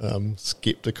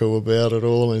skeptical about it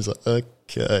all, and he's like,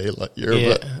 okay, like you're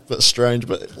a bit strange,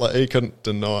 but like he couldn't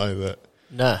deny that.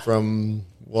 No.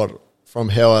 From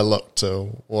how I looked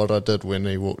to what I did when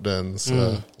he walked in.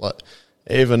 So like,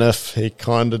 even if he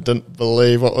kind of didn't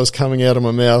believe what was coming out of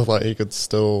my mouth, like he could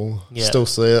still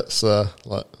see it. So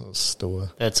like it was still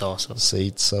That's awesome.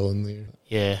 seed sowing there.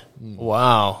 Yeah.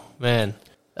 Wow, man.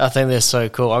 I think that's so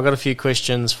cool. I've got a few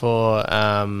questions for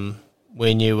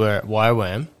when you were at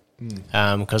YWAM,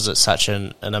 because it's such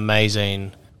an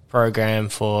amazing program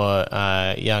for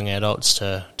young adults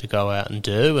to go out and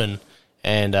do,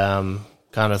 and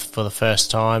kind of for the first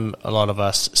time, a lot of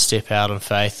us step out in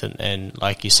faith, and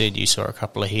like you said, you saw a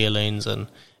couple of healings, and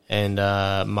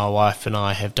my wife and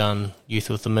I have done Youth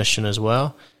with a Mission as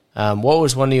well. What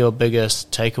was one of your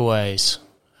biggest takeaways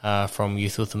from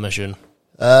Youth with a Mission?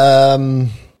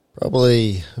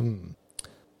 Probably,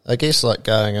 I guess like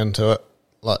going into it,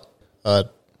 like I'd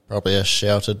probably a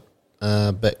shouted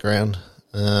background,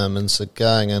 and so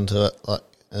going into it, like,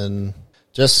 and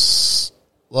just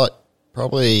like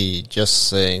probably just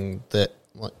seeing that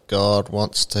like God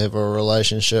wants to have a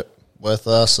relationship with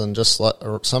us, and just like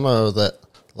some of that,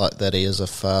 like that He is a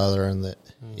Father and that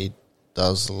He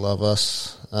does love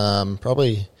us.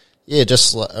 Probably,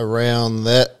 just like around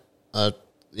that,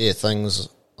 things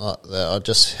like that I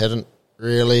just hadn't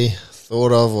really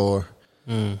thought of, or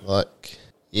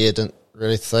didn't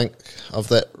really think of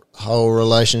that whole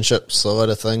relationship side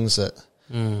of things, that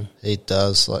He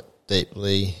does like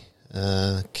deeply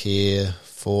care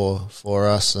for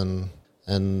us, and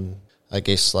I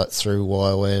guess like through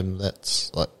YWAM,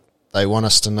 that's like they want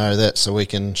us to know that so we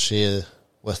can share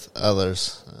with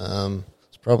others.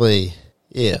 It's probably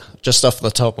just off the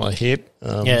top of my head.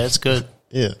 It's good.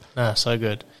 So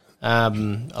good. A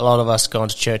lot of us go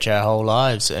into church our whole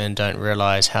lives and don't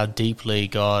realise how deeply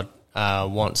God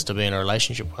wants to be in a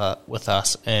relationship with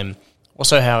us, and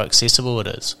also how accessible it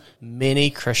is. Many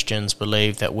Christians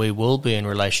believe that we will be in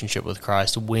relationship with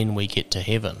Christ when we get to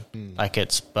heaven.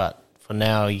 But for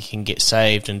now you can get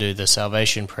saved and do the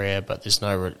salvation prayer, but there's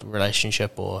no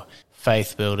relationship or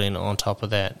faith building on top of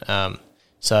that.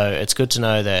 So it's good to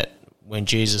know that when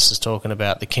Jesus is talking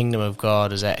about the kingdom of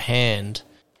God is at hand,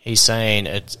 He's saying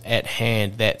it's at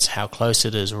hand. That's how close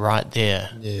it is, right there,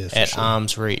 at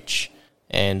arm's reach.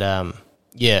 And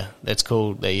that's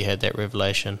cool that you had that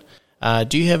revelation.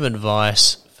 Do you have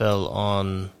advice, Phill,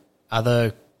 on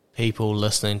other people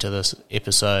listening to this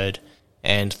episode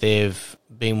and they've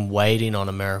been waiting on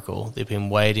a miracle, they've been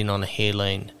waiting on a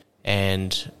healing,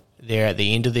 and they're at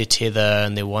the end of their tether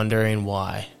and they're wondering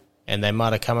why, and they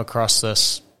might have come across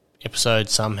this episode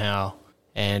somehow,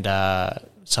 and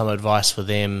some advice for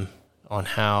them on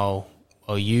how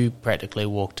you practically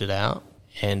walked it out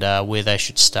and where they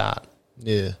should start?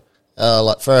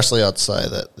 Firstly, I'd say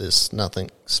that there's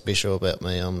nothing special about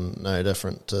me. I'm no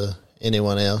different to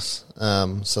anyone else.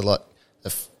 So like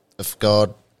if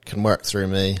God can work through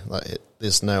me, like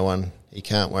there's no one He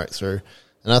can't work through.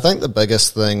 And I think the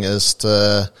biggest thing is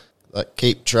to like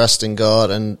keep trusting God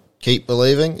and keep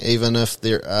believing, even if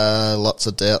there are lots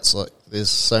of doubts. Like there's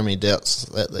so many doubts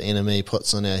that the enemy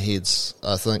puts in our heads.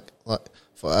 I think like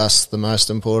for us, the most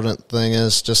important thing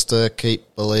is just to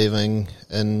keep believing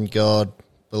in God,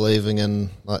 believing in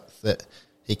like that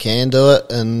He can do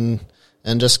it, and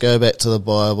just go back to the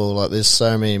Bible. Like there's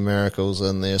so many miracles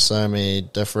in there, so many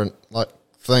different like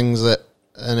things that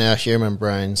in our human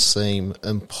brains seem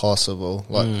impossible.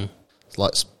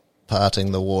 Like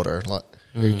parting the water. Like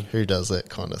who does that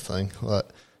kind of thing? Like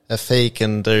if He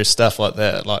can do stuff like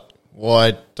that, like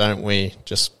why don't we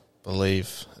just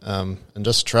believe and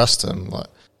just trust Him? Like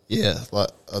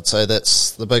I'd say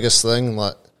that's the biggest thing.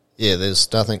 Like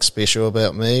there's nothing special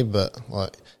about me, but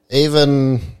like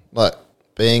even like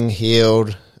being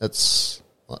healed, it's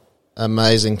like an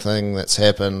amazing thing that's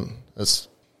happened. It's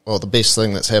the best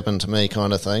thing that's happened to me,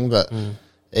 kind of thing. But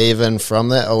even from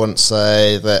that, I wouldn't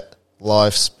say that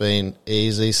life's been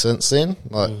easy since then.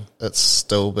 Like it's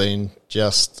still been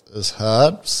just as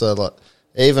hard. So like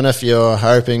even if you're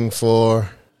hoping for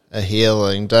a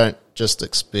healing, don't just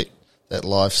expect that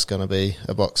life's going to be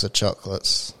a box of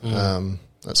chocolates.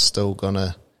 It's still going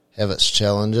to have its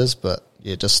challenges, but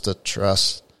just to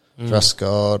trust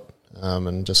God,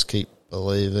 and just keep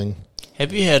believing.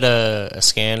 Have you had a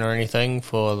scan or anything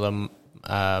for the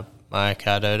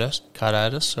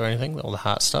myocarditis or anything, all the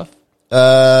heart stuff?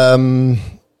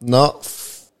 Not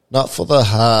for the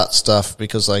heart stuff,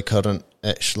 because they couldn't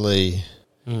actually,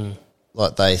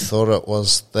 like they thought it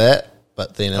was that,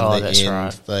 but then in the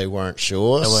end they weren't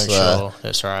sure. They weren't sure.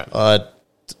 That's right.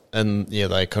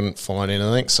 They couldn't find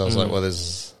anything, so I was like, well,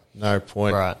 there's no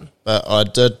point. Right. But I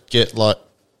did get like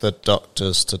the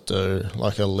doctors to do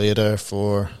like a letter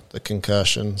for the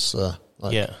concussion. So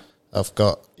I've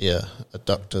got a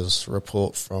doctor's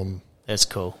report from that's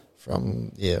cool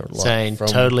saying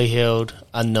totally healed,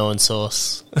 unknown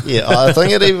source. Yeah, I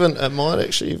think it might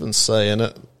actually even say in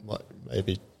it, like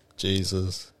maybe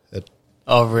Jesus.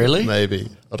 Oh, really? Maybe.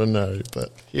 I don't know,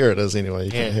 but here it is anyway.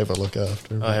 You can have a look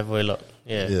after. Oh, have we look?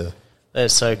 Yeah.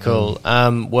 That's so cool.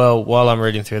 Mm. Well, while I'm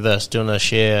reading through this, do you want to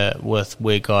share with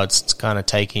where God's kind of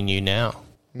taking you now?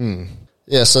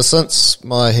 Yeah, so since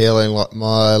my healing, like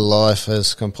my life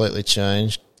has completely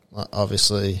changed. Like,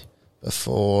 obviously,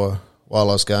 while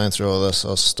I was going through all this, I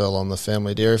was still on the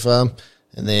family dairy farm.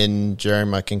 And then during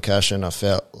my concussion, I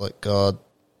felt like God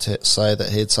say that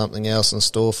he had something else in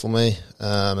store for me.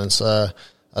 And so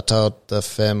I told the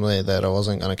family that I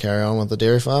wasn't going to carry on with the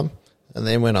dairy farm. And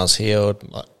then when I was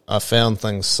healed, like, I found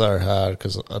things so hard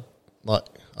because I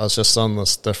was just on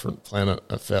this different planet,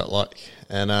 it felt like.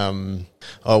 And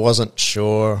I wasn't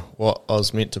sure what I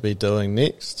was meant to be doing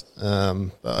next.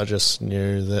 But I just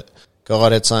knew that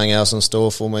God had something else in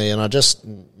store for me. And I just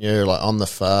knew, like, on the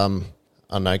farm,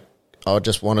 I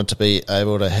just wanted to be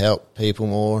able to help people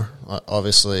more. Like,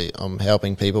 obviously, I'm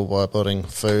helping people by putting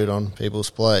food on people's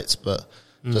plates, but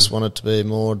just wanted to be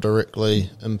more directly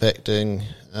impacting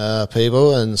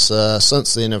people. And so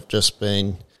since then, I've just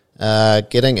been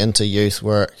getting into youth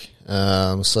work.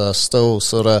 So still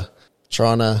sort of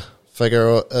trying to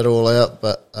figure it all out,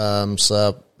 but so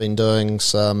I've been doing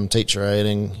some teacher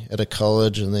aiding at a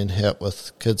college and then help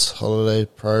with kids' holiday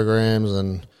programs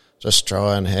and just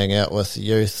try and hang out with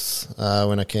youth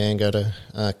when I can, go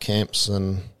to camps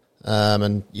and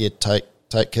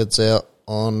take kids out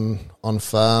on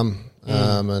farm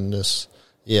and just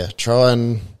try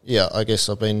and I guess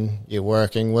I've been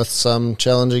working with some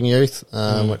challenging youth,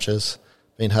 which has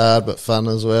been hard but fun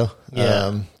as well.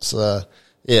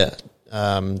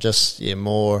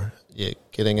 More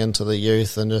getting into the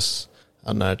youth and just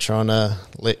trying to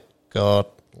let God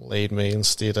lead me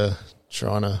instead of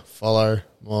trying to follow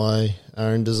my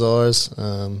own desires.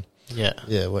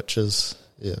 Which is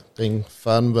been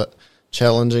fun but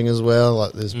challenging as well.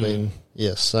 Like there's been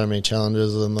so many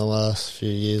challenges in the last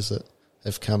few years that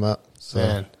have come up. So.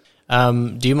 Man.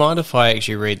 Do you mind if I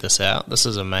actually read this out? This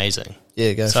is amazing.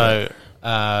 Yeah, go for it.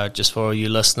 So just for all you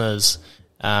listeners,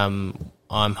 I'm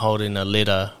holding a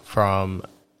letter from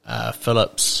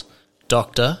Philip's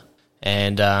doctor,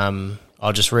 and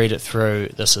I'll just read it through.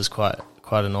 This is quite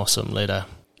an awesome letter.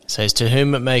 It says, "To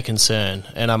whom it may concern,"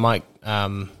 and I might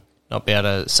not be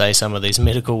able to say some of these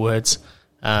medical words.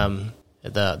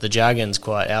 The jargon's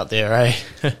quite out there, eh?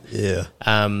 Yeah.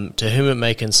 To whom it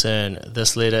may concern,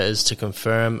 this letter is to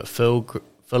confirm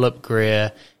Philip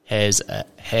Greer has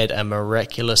had a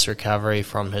miraculous recovery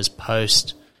from his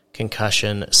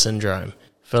post-concussion syndrome.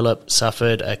 Philip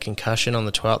suffered a concussion on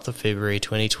the 12th of February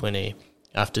 2020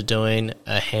 after doing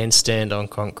a handstand on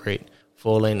concrete,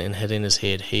 falling and hitting his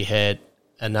head. He had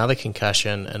another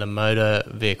concussion in a motor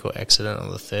vehicle accident on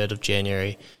the 3rd of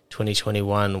January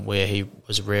 2021 where he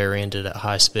was rear-ended at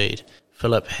high speed.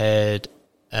 Philip had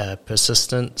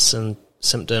persistent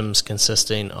symptoms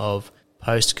consisting of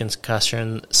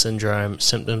post-concussion syndrome,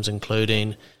 symptoms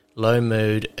including low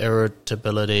mood,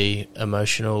 irritability,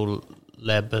 emotional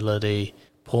lability,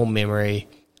 poor memory,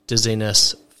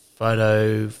 dizziness,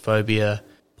 photophobia,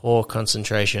 poor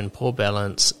concentration, poor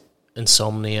balance,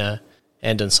 insomnia.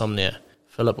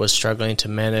 Philip was struggling to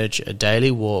manage a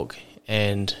daily walk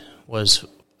and was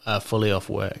fully off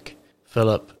work.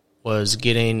 Philip was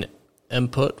getting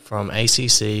input from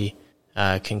ACC,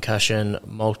 concussion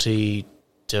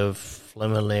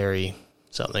multidisciplinary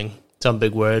some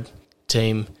big word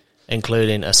team,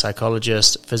 including a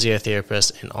psychologist,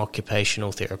 physiotherapist, and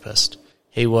occupational therapist.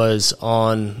 He was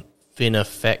on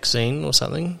venlafaxine or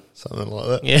something like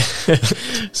that. Yeah,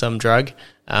 some drug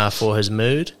for his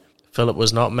mood. Philip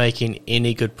was not making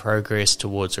any good progress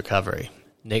towards recovery.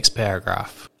 Next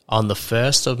paragraph. On the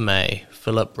 1st of May,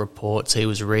 Philip reports he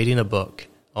was reading a book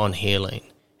on healing,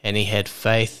 and he had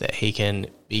faith that he can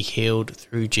be healed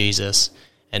through Jesus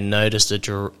and noticed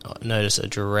a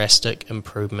drastic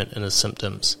improvement in his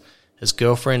symptoms. His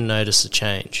girlfriend noticed a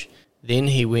change. Then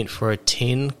he went for a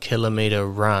 10-kilometer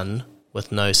run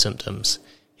with no symptoms.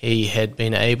 He has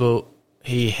been able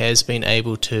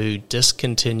to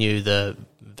discontinue the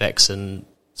vaccine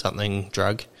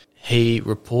drug. He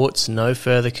reports no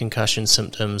further concussion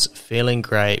symptoms, feeling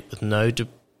great with no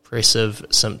depressive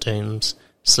symptoms,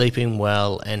 sleeping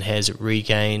well, and has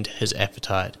regained his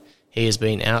appetite. He has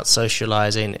been out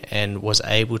socializing and was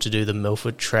able to do the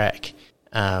Milford track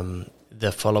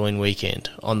the following weekend.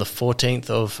 On the 14th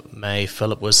of May,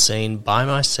 Philip was seen by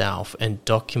myself and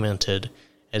documented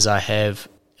as I have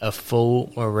a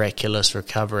full miraculous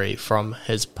recovery from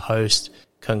his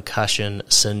post-concussion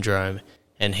syndrome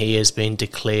and he has been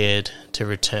declared to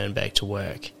return back to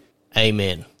work.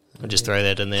 Amen. I'll just throw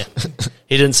that in there.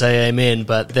 He didn't say amen,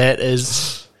 but that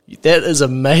is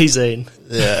amazing.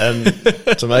 Yeah, and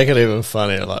to make it even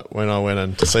funnier, like when I went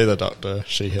in to see the doctor,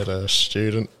 she had a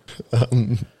student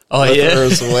with her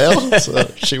as well. So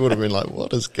she would have been like,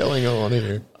 what is going on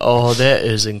here? Oh, that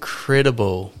is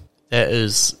incredible. That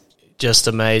is just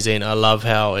amazing. I love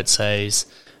how it says,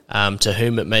 to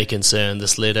whom it may concern,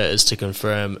 this letter is to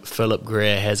confirm Philip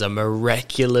Greer has a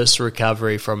miraculous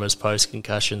recovery from his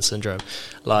post-concussion syndrome.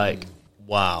 Like,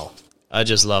 wow. I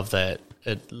just love that.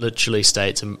 It literally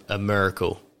states a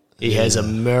miracle. He has a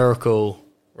miracle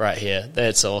right here.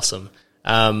 That's awesome.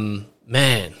 Man.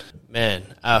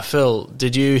 Phill,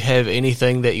 did you have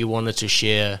anything that you wanted to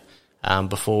share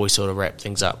before we sort of wrap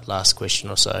things up? Last question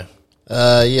or so.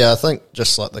 I think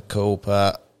just like the cool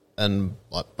part and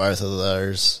like both of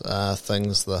those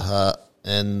things, the heart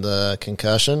and the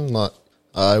concussion, like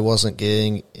I wasn't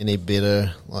getting any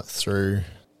better like through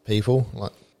people.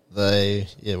 Like they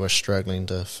were struggling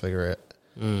to figure out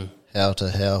how to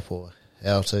help or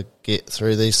how to get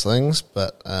through these things,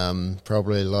 but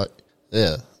probably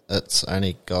it's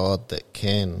only God that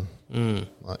can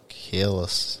like heal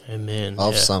us. Amen.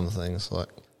 Of some things. Like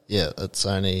it's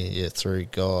only through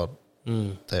God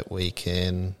that we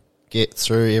can get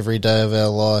through every day of our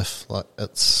life. Like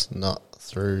it's not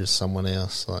through someone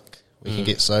else. Like we can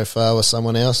get so far with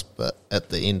someone else, but at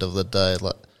the end of the day,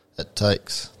 like it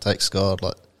takes God.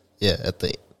 Like at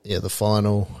the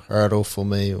final hurdle for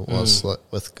me was like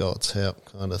with God's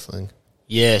help kind of thing.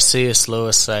 Yeah, C.S.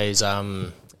 Lewis says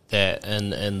that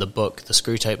in the book, The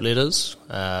Screwtape Letters,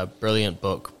 brilliant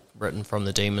book written from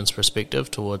the demon's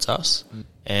perspective towards us.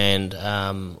 And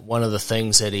one of the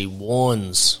things that he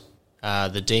warns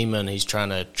the demon, he's trying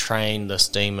to train this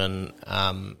demon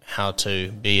how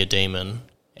to be a demon.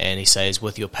 And he says,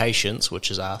 with your patience,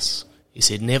 which is us, he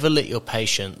said, never let your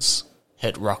patience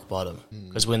hit rock bottom.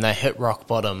 Because when they hit rock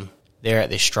bottom, they're at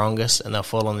their strongest and they'll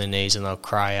fall on their knees and they'll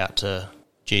cry out to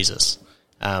Jesus.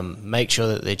 Make sure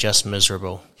that they're just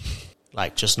miserable,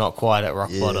 like just not quite at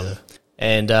rock bottom.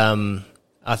 And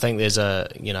I think there's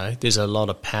a lot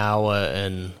of power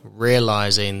in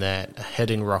realizing that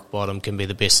hitting rock bottom can be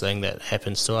the best thing that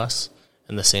happens to us,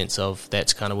 in the sense of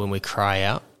that's kind of when we cry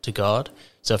out to God.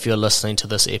 So if you're listening to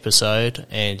this episode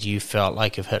and you felt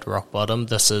like you've hit rock bottom,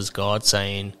 this is God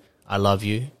saying, I love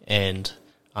you and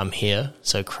I'm here,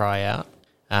 so cry out.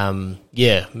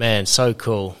 Man, so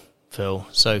cool, Phill,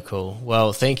 so cool.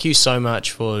 Well, thank you so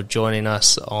much for joining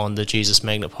us on the Jesus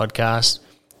Magnet podcast.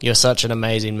 You're such an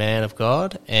amazing man of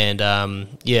God, and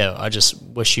I just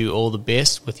wish you all the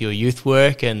best with your youth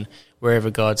work and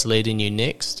wherever God's leading you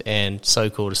next, and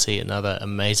so cool to see another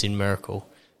amazing miracle.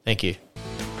 Thank you.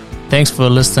 Thanks for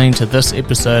listening to this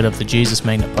episode of the Jesus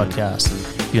Magnet podcast.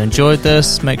 If you enjoyed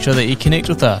this, make sure that you connect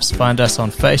with us. Find us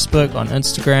on Facebook, on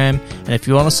Instagram, and if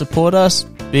you want to support us,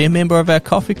 be a member of our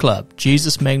coffee club,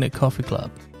 Jesus Magnet Coffee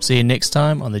Club. See you next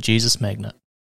time on the Jesus Magnet.